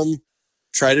rhythm,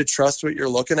 try to trust what you're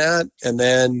looking at. And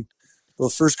then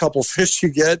the first couple fish you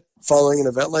get following an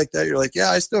event like that, you're like, yeah,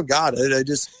 I still got it. I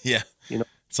just, yeah.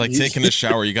 It's like taking a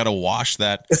shower. You got to wash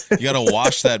that. You got to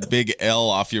wash that big L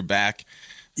off your back.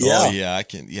 Yeah. Oh, yeah, I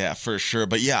can. Yeah, for sure.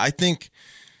 But yeah, I think,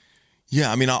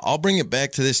 I mean, I'll bring it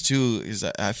back to this too, is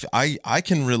I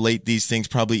can relate these things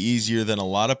probably easier than a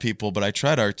lot of people, but I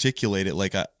try to articulate it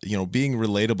like, being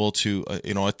relatable to,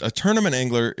 a tournament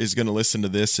angler is going to listen to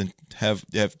this and have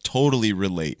totally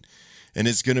relate. And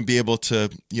it's going to be able to,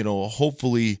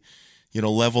 hopefully,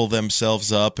 level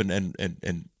themselves up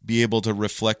and be able to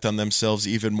reflect on themselves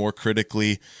even more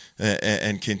critically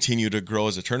and continue to grow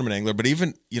as a tournament angler. But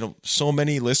even, so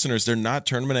many listeners, they're not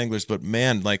tournament anglers, but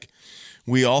man, like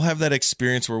we all have that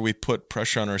experience where we put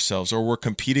pressure on ourselves or we're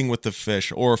competing with the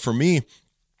fish. Or for me,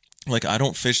 like I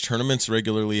don't fish tournaments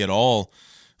regularly at all.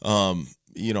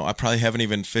 I probably haven't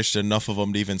even fished enough of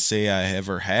them to even say I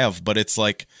ever have, but it's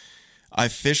like I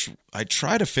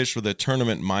try to fish with a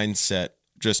tournament mindset.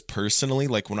 Just personally,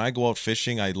 like when I go out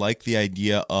fishing, I like the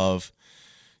idea of,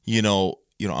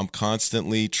 I'm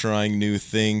constantly trying new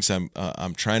things.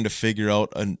 I'm trying to figure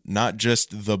out not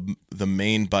just the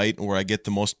main bite where I get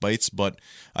the most bites, but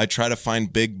I try to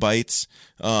find big bites.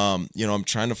 I'm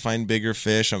trying to find bigger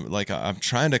fish. I'm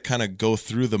trying to kind of go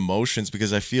through the motions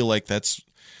because I feel like that's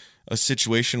a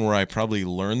situation where I probably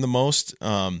learn the most.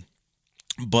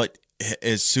 But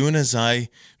as soon as I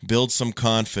build some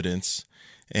confidence,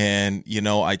 and,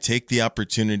 I take the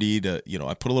opportunity to,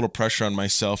 I put a little pressure on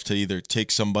myself to either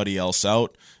take somebody else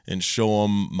out and show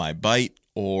them my bite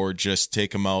or just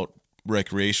take them out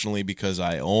recreationally because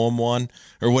I owe them one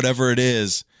or whatever it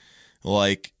is.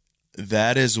 Like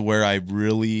that is where I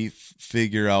really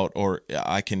figure out, or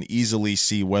I can easily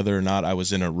see whether or not I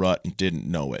was in a rut and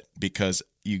didn't know it, because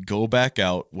you go back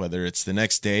out, whether it's the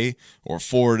next day or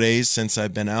 4 days since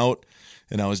I've been out,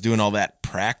 and I was doing all that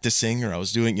practicing, or I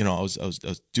was doing, I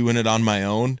was doing it on my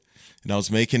own, and I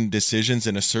was making decisions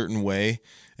in a certain way.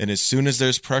 And as soon as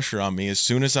there's pressure on me, as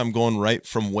soon as I'm going right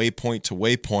from waypoint to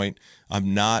waypoint,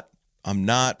 I'm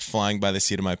not flying by the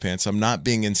seat of my pants. I'm not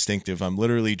being instinctive. I'm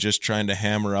literally just trying to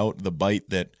hammer out the bite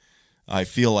that I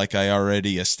feel like I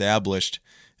already established.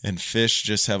 And fish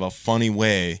just have a funny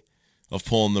way of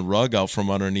pulling the rug out from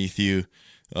underneath you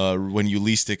when you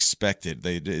least expect it.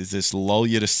 They just lull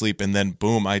you to sleep, and then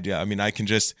boom, I can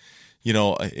just,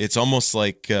 it's almost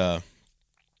like,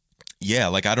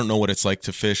 like I don't know what it's like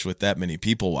to fish with that many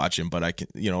people watching, but I can,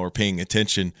 or paying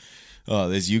attention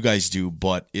as you guys do.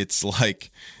 But it's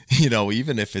like,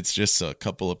 even if it's just a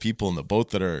couple of people in the boat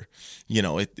that are,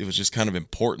 it was just kind of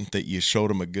important that you showed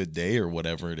them a good day or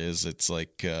whatever it is. It's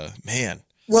like, man.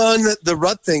 Well, and the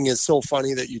rut thing is so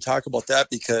funny that you talk about that,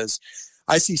 because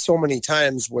I see so many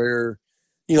times where,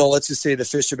 let's just say the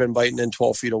fish have been biting in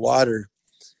 12 feet of water,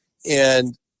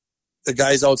 and the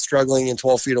guy's out struggling in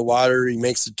 12 feet of water. He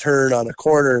makes a turn on a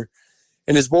corner,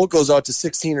 and his boat goes out to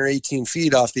 16 or 18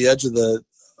 feet off the edge of the,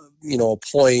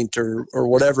 point or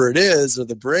whatever it is, or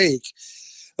the break,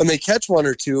 and they catch one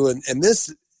or two. And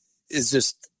this is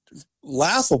just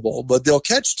laughable, but they'll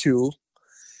catch two,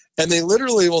 and they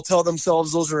literally will tell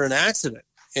themselves those are an accident.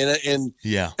 And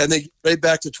they get right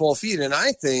back to 12 feet. And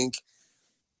I think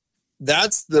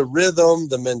that's the rhythm,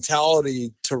 the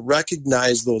mentality to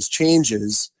recognize those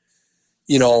changes,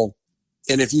 and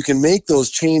if you can make those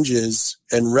changes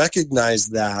and recognize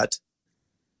that,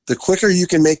 the quicker you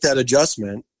can make that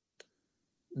adjustment,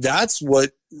 that's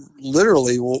what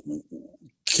literally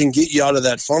can get you out of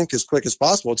that funk as quick as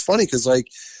possible. It's funny because, like,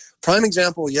 prime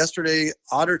example, yesterday,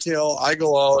 ottertail, I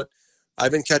go out,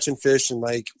 I've been catching fish in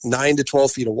like 9 to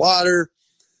 12 feet of water.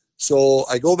 So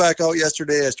I go back out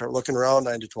yesterday, I start looking around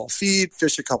 9 to 12 feet,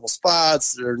 fish a couple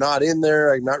spots. They're not in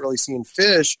there. I'm not really seeing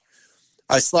fish.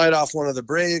 I slide off one of the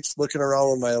breaks, looking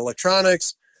around with my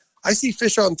electronics. I see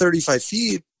fish out in 35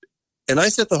 feet, and I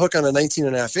set the hook on a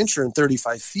 19.5 incher in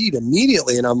 35 feet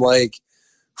immediately. And I'm like,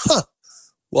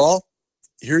 well,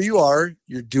 here you are.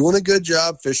 You're doing a good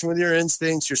job fishing with your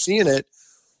instincts. You're seeing it.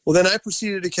 Well, then I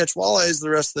proceeded to catch walleyes the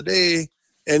rest of the day,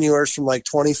 anywhere from like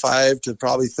 25 to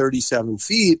probably 37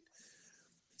 feet.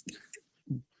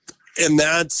 And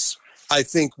that's, I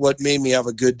think, what made me have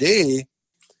a good day.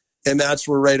 And that's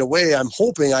where right away I'm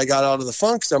hoping I got out of the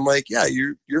funk. So I'm like, yeah,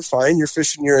 you're fine. You're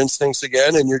fishing your instincts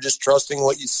again, and you're just trusting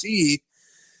what you see,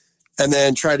 and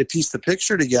then try to piece the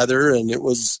picture together. And it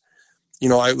was,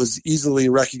 it was easily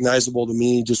recognizable to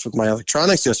me just with my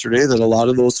electronics yesterday that a lot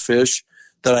of those fish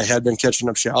that I had been catching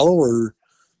up shallow or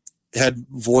had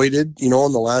voided, in the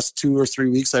last 2 or 3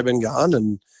 weeks I've been gone.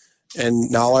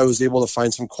 And now I was able to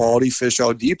find some quality fish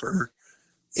out deeper,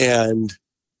 and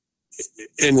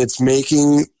it's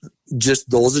making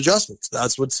just those adjustments.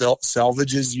 That's what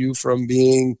salvages you from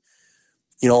being,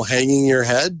 hanging your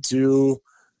head to,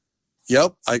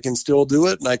 yep, I can still do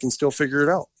it and I can still figure it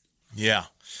out. Yeah.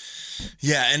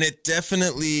 Yeah, and it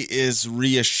definitely is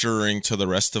reassuring to the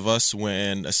rest of us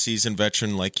when a seasoned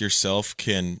veteran like yourself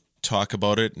can talk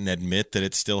about it and admit that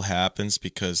it still happens,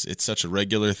 because it's such a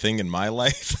regular thing in my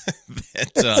life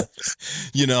that,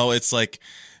 it's like,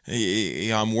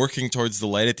 I'm working towards the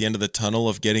light at the end of the tunnel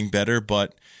of getting better.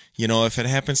 But, if it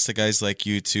happens to guys like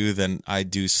you too, then I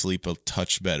do sleep a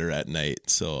touch better at night.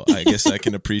 So I guess I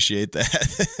can appreciate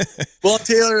that. Well,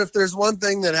 Taylor, if there's one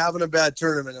thing that having a bad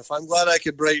tournament, if I'm glad I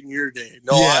could brighten your day.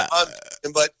 No, yeah.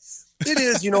 But it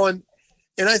is, and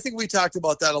I think we talked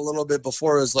about that a little bit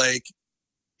before. Is like,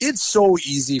 it's so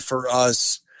easy for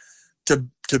us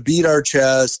to beat our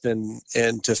chest and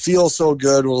to feel so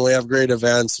good when we have great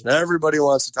events and everybody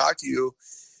wants to talk to you.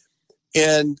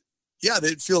 And yeah,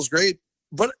 it feels great.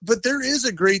 But there is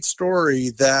a great story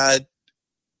that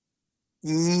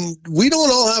we don't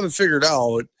all have it figured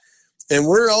out. And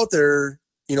we're out there,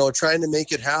 trying to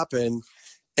make it happen.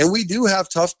 And we do have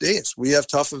tough days. We have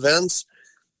tough events.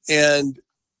 And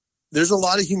there's a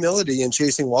lot of humility in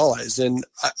chasing walleyes. And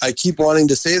I keep wanting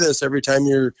to say this every time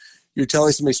you're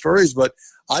telling so many stories, but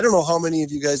I don't know how many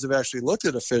of you guys have actually looked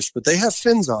at a fish, but they have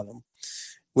fins on them,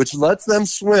 which lets them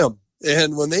swim.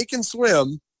 And when they can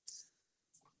swim,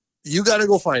 you got to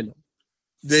go find them.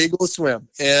 They go swim.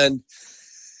 And,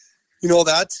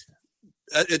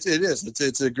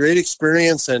 it's a great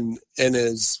experience. And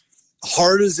as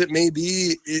hard as it may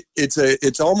be,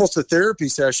 it's almost a therapy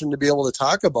session to be able to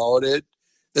talk about it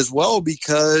as well,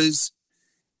 because,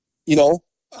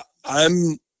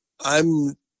 I'm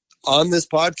on this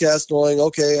podcast going,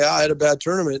 okay, I had a bad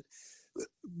tournament,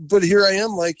 but here I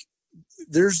am, like,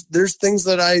 there's things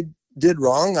that I did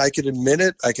wrong. I could admit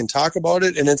it. I can talk about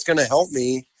it, and it's going to help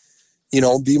me,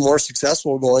 be more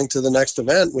successful going to the next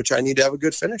event, which I need to have a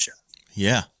good finish at.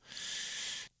 Yeah.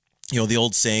 The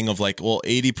old saying of like, well,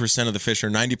 80% of the fish or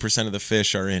 90% of the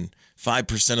fish are in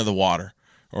 5% of the water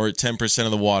or 10%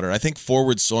 of the water. I think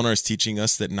Forward Sonar is teaching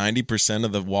us that 90%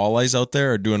 of the walleyes out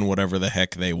there are doing whatever the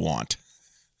heck they want.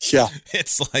 Yeah.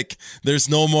 It's like, there's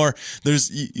no more,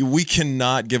 we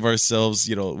cannot give ourselves,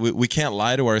 we can't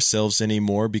lie to ourselves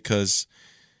anymore because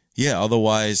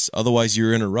otherwise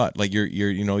you're in a rut. Like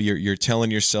you're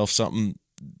telling yourself something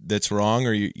that's wrong,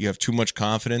 or you have too much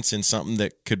confidence in something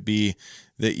that could be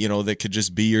that could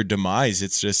just be your demise.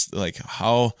 It's just like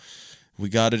how we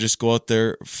got to just go out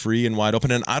there free and wide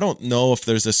open. And I don't know if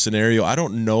there's a scenario. I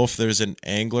don't know if there's an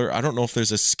angler. I don't know if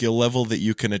there's a skill level that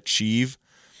you can achieve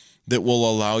that will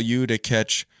allow you to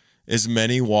catch as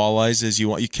many walleyes as you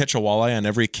want. You catch a walleye on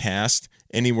every cast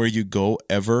anywhere you go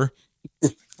ever.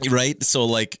 Right. So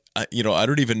like, I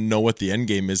don't even know what the end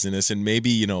game is in this. And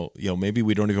maybe, maybe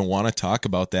we don't even want to talk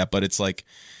about that, but it's like,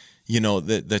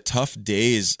 the tough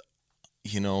days,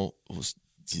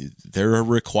 they're a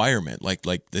requirement. Like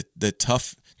the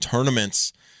tough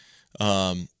tournaments,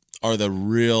 are the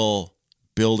real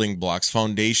building blocks,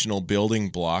 foundational building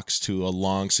blocks to a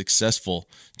long, successful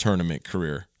tournament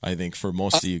career, I think, for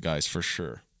most of you guys, for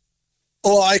sure.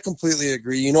 Oh, I completely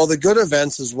agree. The good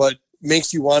events is what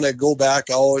makes you want to go back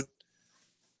out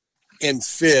and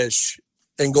fish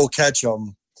and go catch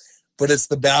them. But it's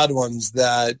the bad ones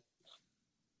that,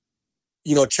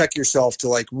 check yourself to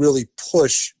like really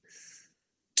push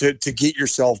to get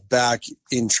yourself back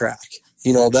in track.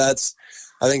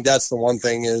 I think that's the one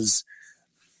thing is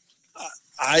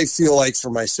I feel like for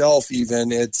myself,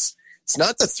 even it's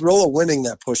not the thrill of winning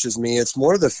that pushes me. It's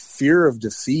more the fear of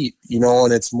defeat,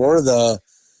 and it's more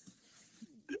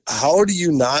how do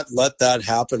you not let that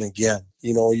happen again?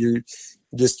 You've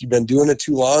been doing it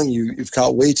too long. You've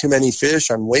caught way too many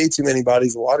fish on way too many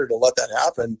bodies of water to let that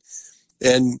happen.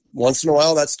 And once in a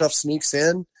while that stuff sneaks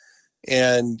in,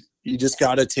 and you just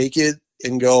got to take it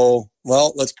and go,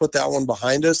 well, let's put that one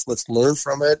behind us. Let's learn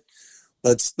from it.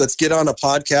 Let's get on a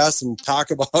podcast and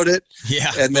talk about it.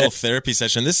 Yeah. And a little therapy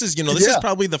session. This is, this is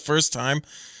probably the first time,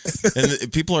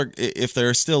 and people are, if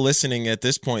they're still listening at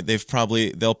this point,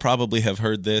 they'll probably have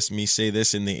heard me say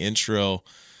this in the intro.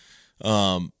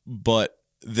 But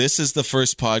this is the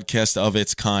first podcast of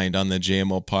its kind on the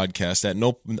JMO podcast.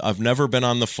 I've never been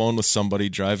on the phone with somebody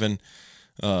driving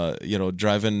down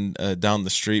the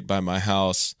street by my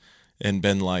house and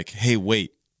been like, hey,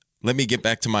 wait, let me get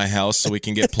back to my house so we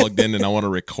can get plugged in and I want to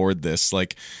record this.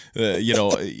 Like,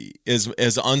 as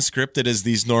unscripted as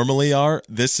these normally are,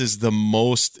 this is the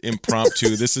most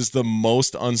impromptu. This is the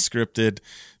most unscripted.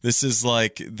 This is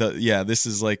like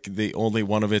the only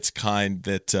one of its kind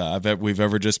that we've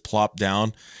ever just plopped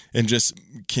down and just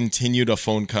continued a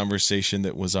phone conversation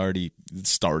that was already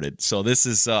started. So this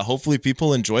is hopefully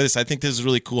people enjoy this. I think this is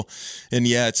really cool. And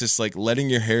it's just like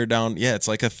letting your hair down. Yeah, it's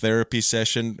like a therapy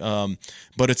session,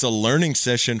 but it's a learning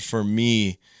session for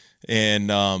me.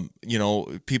 And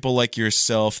people like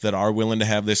yourself that are willing to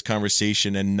have this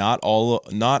conversation, and not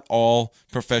all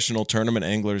professional tournament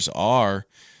anglers are.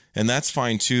 And that's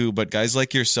fine too, but guys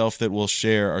like yourself that will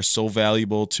share are so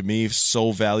valuable to me,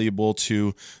 so valuable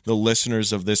to the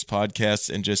listeners of this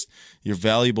podcast, and just you're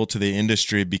valuable to the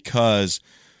industry because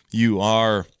you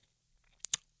are,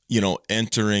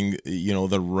 entering,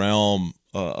 the realm,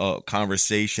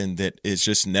 conversation that is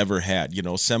just never had.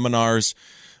 Seminars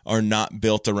are not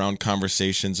built around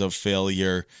conversations of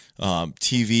failure.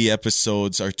 TV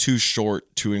episodes are too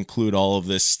short to include all of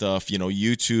this stuff.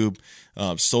 YouTube,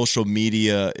 social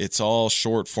media, it's all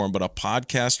short form, but a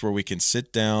podcast where we can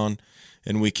sit down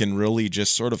and we can really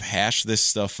just sort of hash this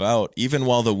stuff out, even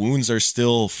while the wounds are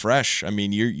still fresh. I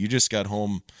mean, you just got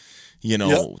home,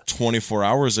 24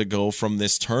 hours ago from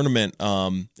this tournament.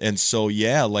 And so,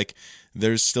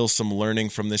 there's still some learning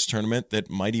from this tournament that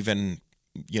might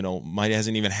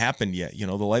hasn't even happened yet.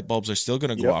 The light bulbs are still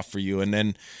going to go off for you. And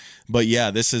then, but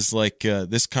this is like,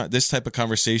 this type of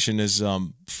conversation is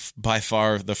by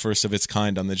far the first of its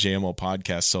kind on the JMO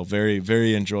podcast. So very,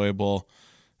 very enjoyable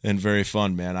and very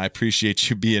fun, man. I appreciate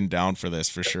you being down for this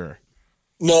for sure.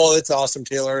 No, it's awesome,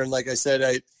 Taylor. And like I said,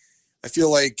 I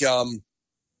feel like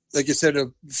you said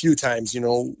a few times,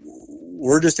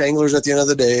 we're just anglers at the end of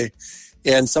the day.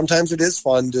 And sometimes it is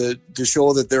fun to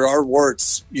show that there are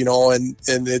warts, and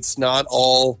it's not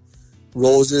all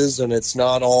roses and it's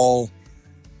not all,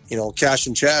 cash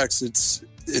and checks.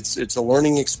 It's a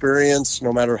learning experience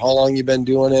no matter how long you've been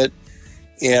doing it.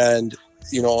 And,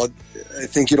 I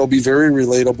think it'll be very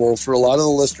relatable for a lot of the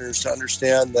listeners to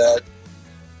understand that,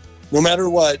 no matter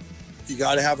what, you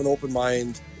got to have an open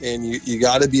mind, and you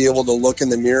got to be able to look in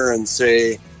the mirror and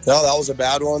say, no, that was a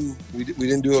bad one. We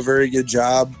didn't do a very good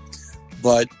job,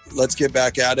 but let's get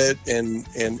back at it and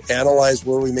analyze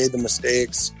where we made the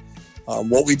mistakes,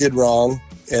 what we did wrong,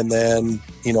 and then,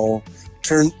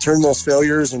 turn those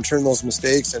failures and turn those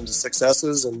mistakes into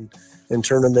successes and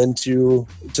turn them into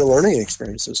learning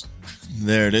experiences.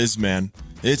 There it is, man.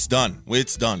 It's done.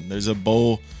 It's done. There's a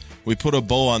bow. We put a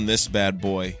bow on this bad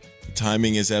boy. The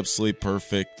timing is absolutely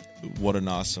perfect. What an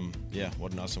awesome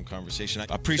conversation. I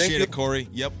appreciate it, Corey.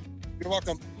 Yep. You're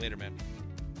welcome. Later, man.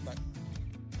 Bye.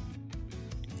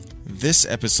 This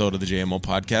episode of the JMO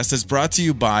podcast is brought to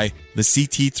you by the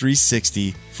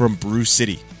CT360 from Brew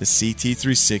City. The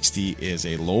CT360 is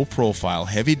a low-profile,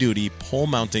 heavy-duty pole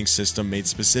mounting system made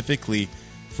specifically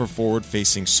for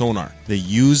forward-facing sonar. The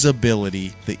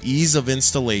usability, the ease of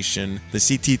installation, the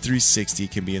CT360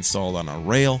 can be installed on a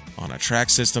rail, on a track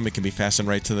system, it can be fastened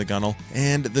right to the gunnel,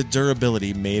 and the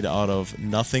durability made out of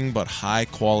nothing but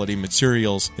high-quality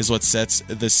materials is what sets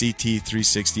the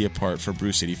CT360 apart for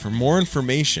Brew City. For more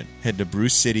information, head to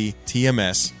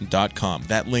brewcitytms.com.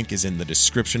 That link is in the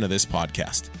description of this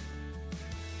podcast.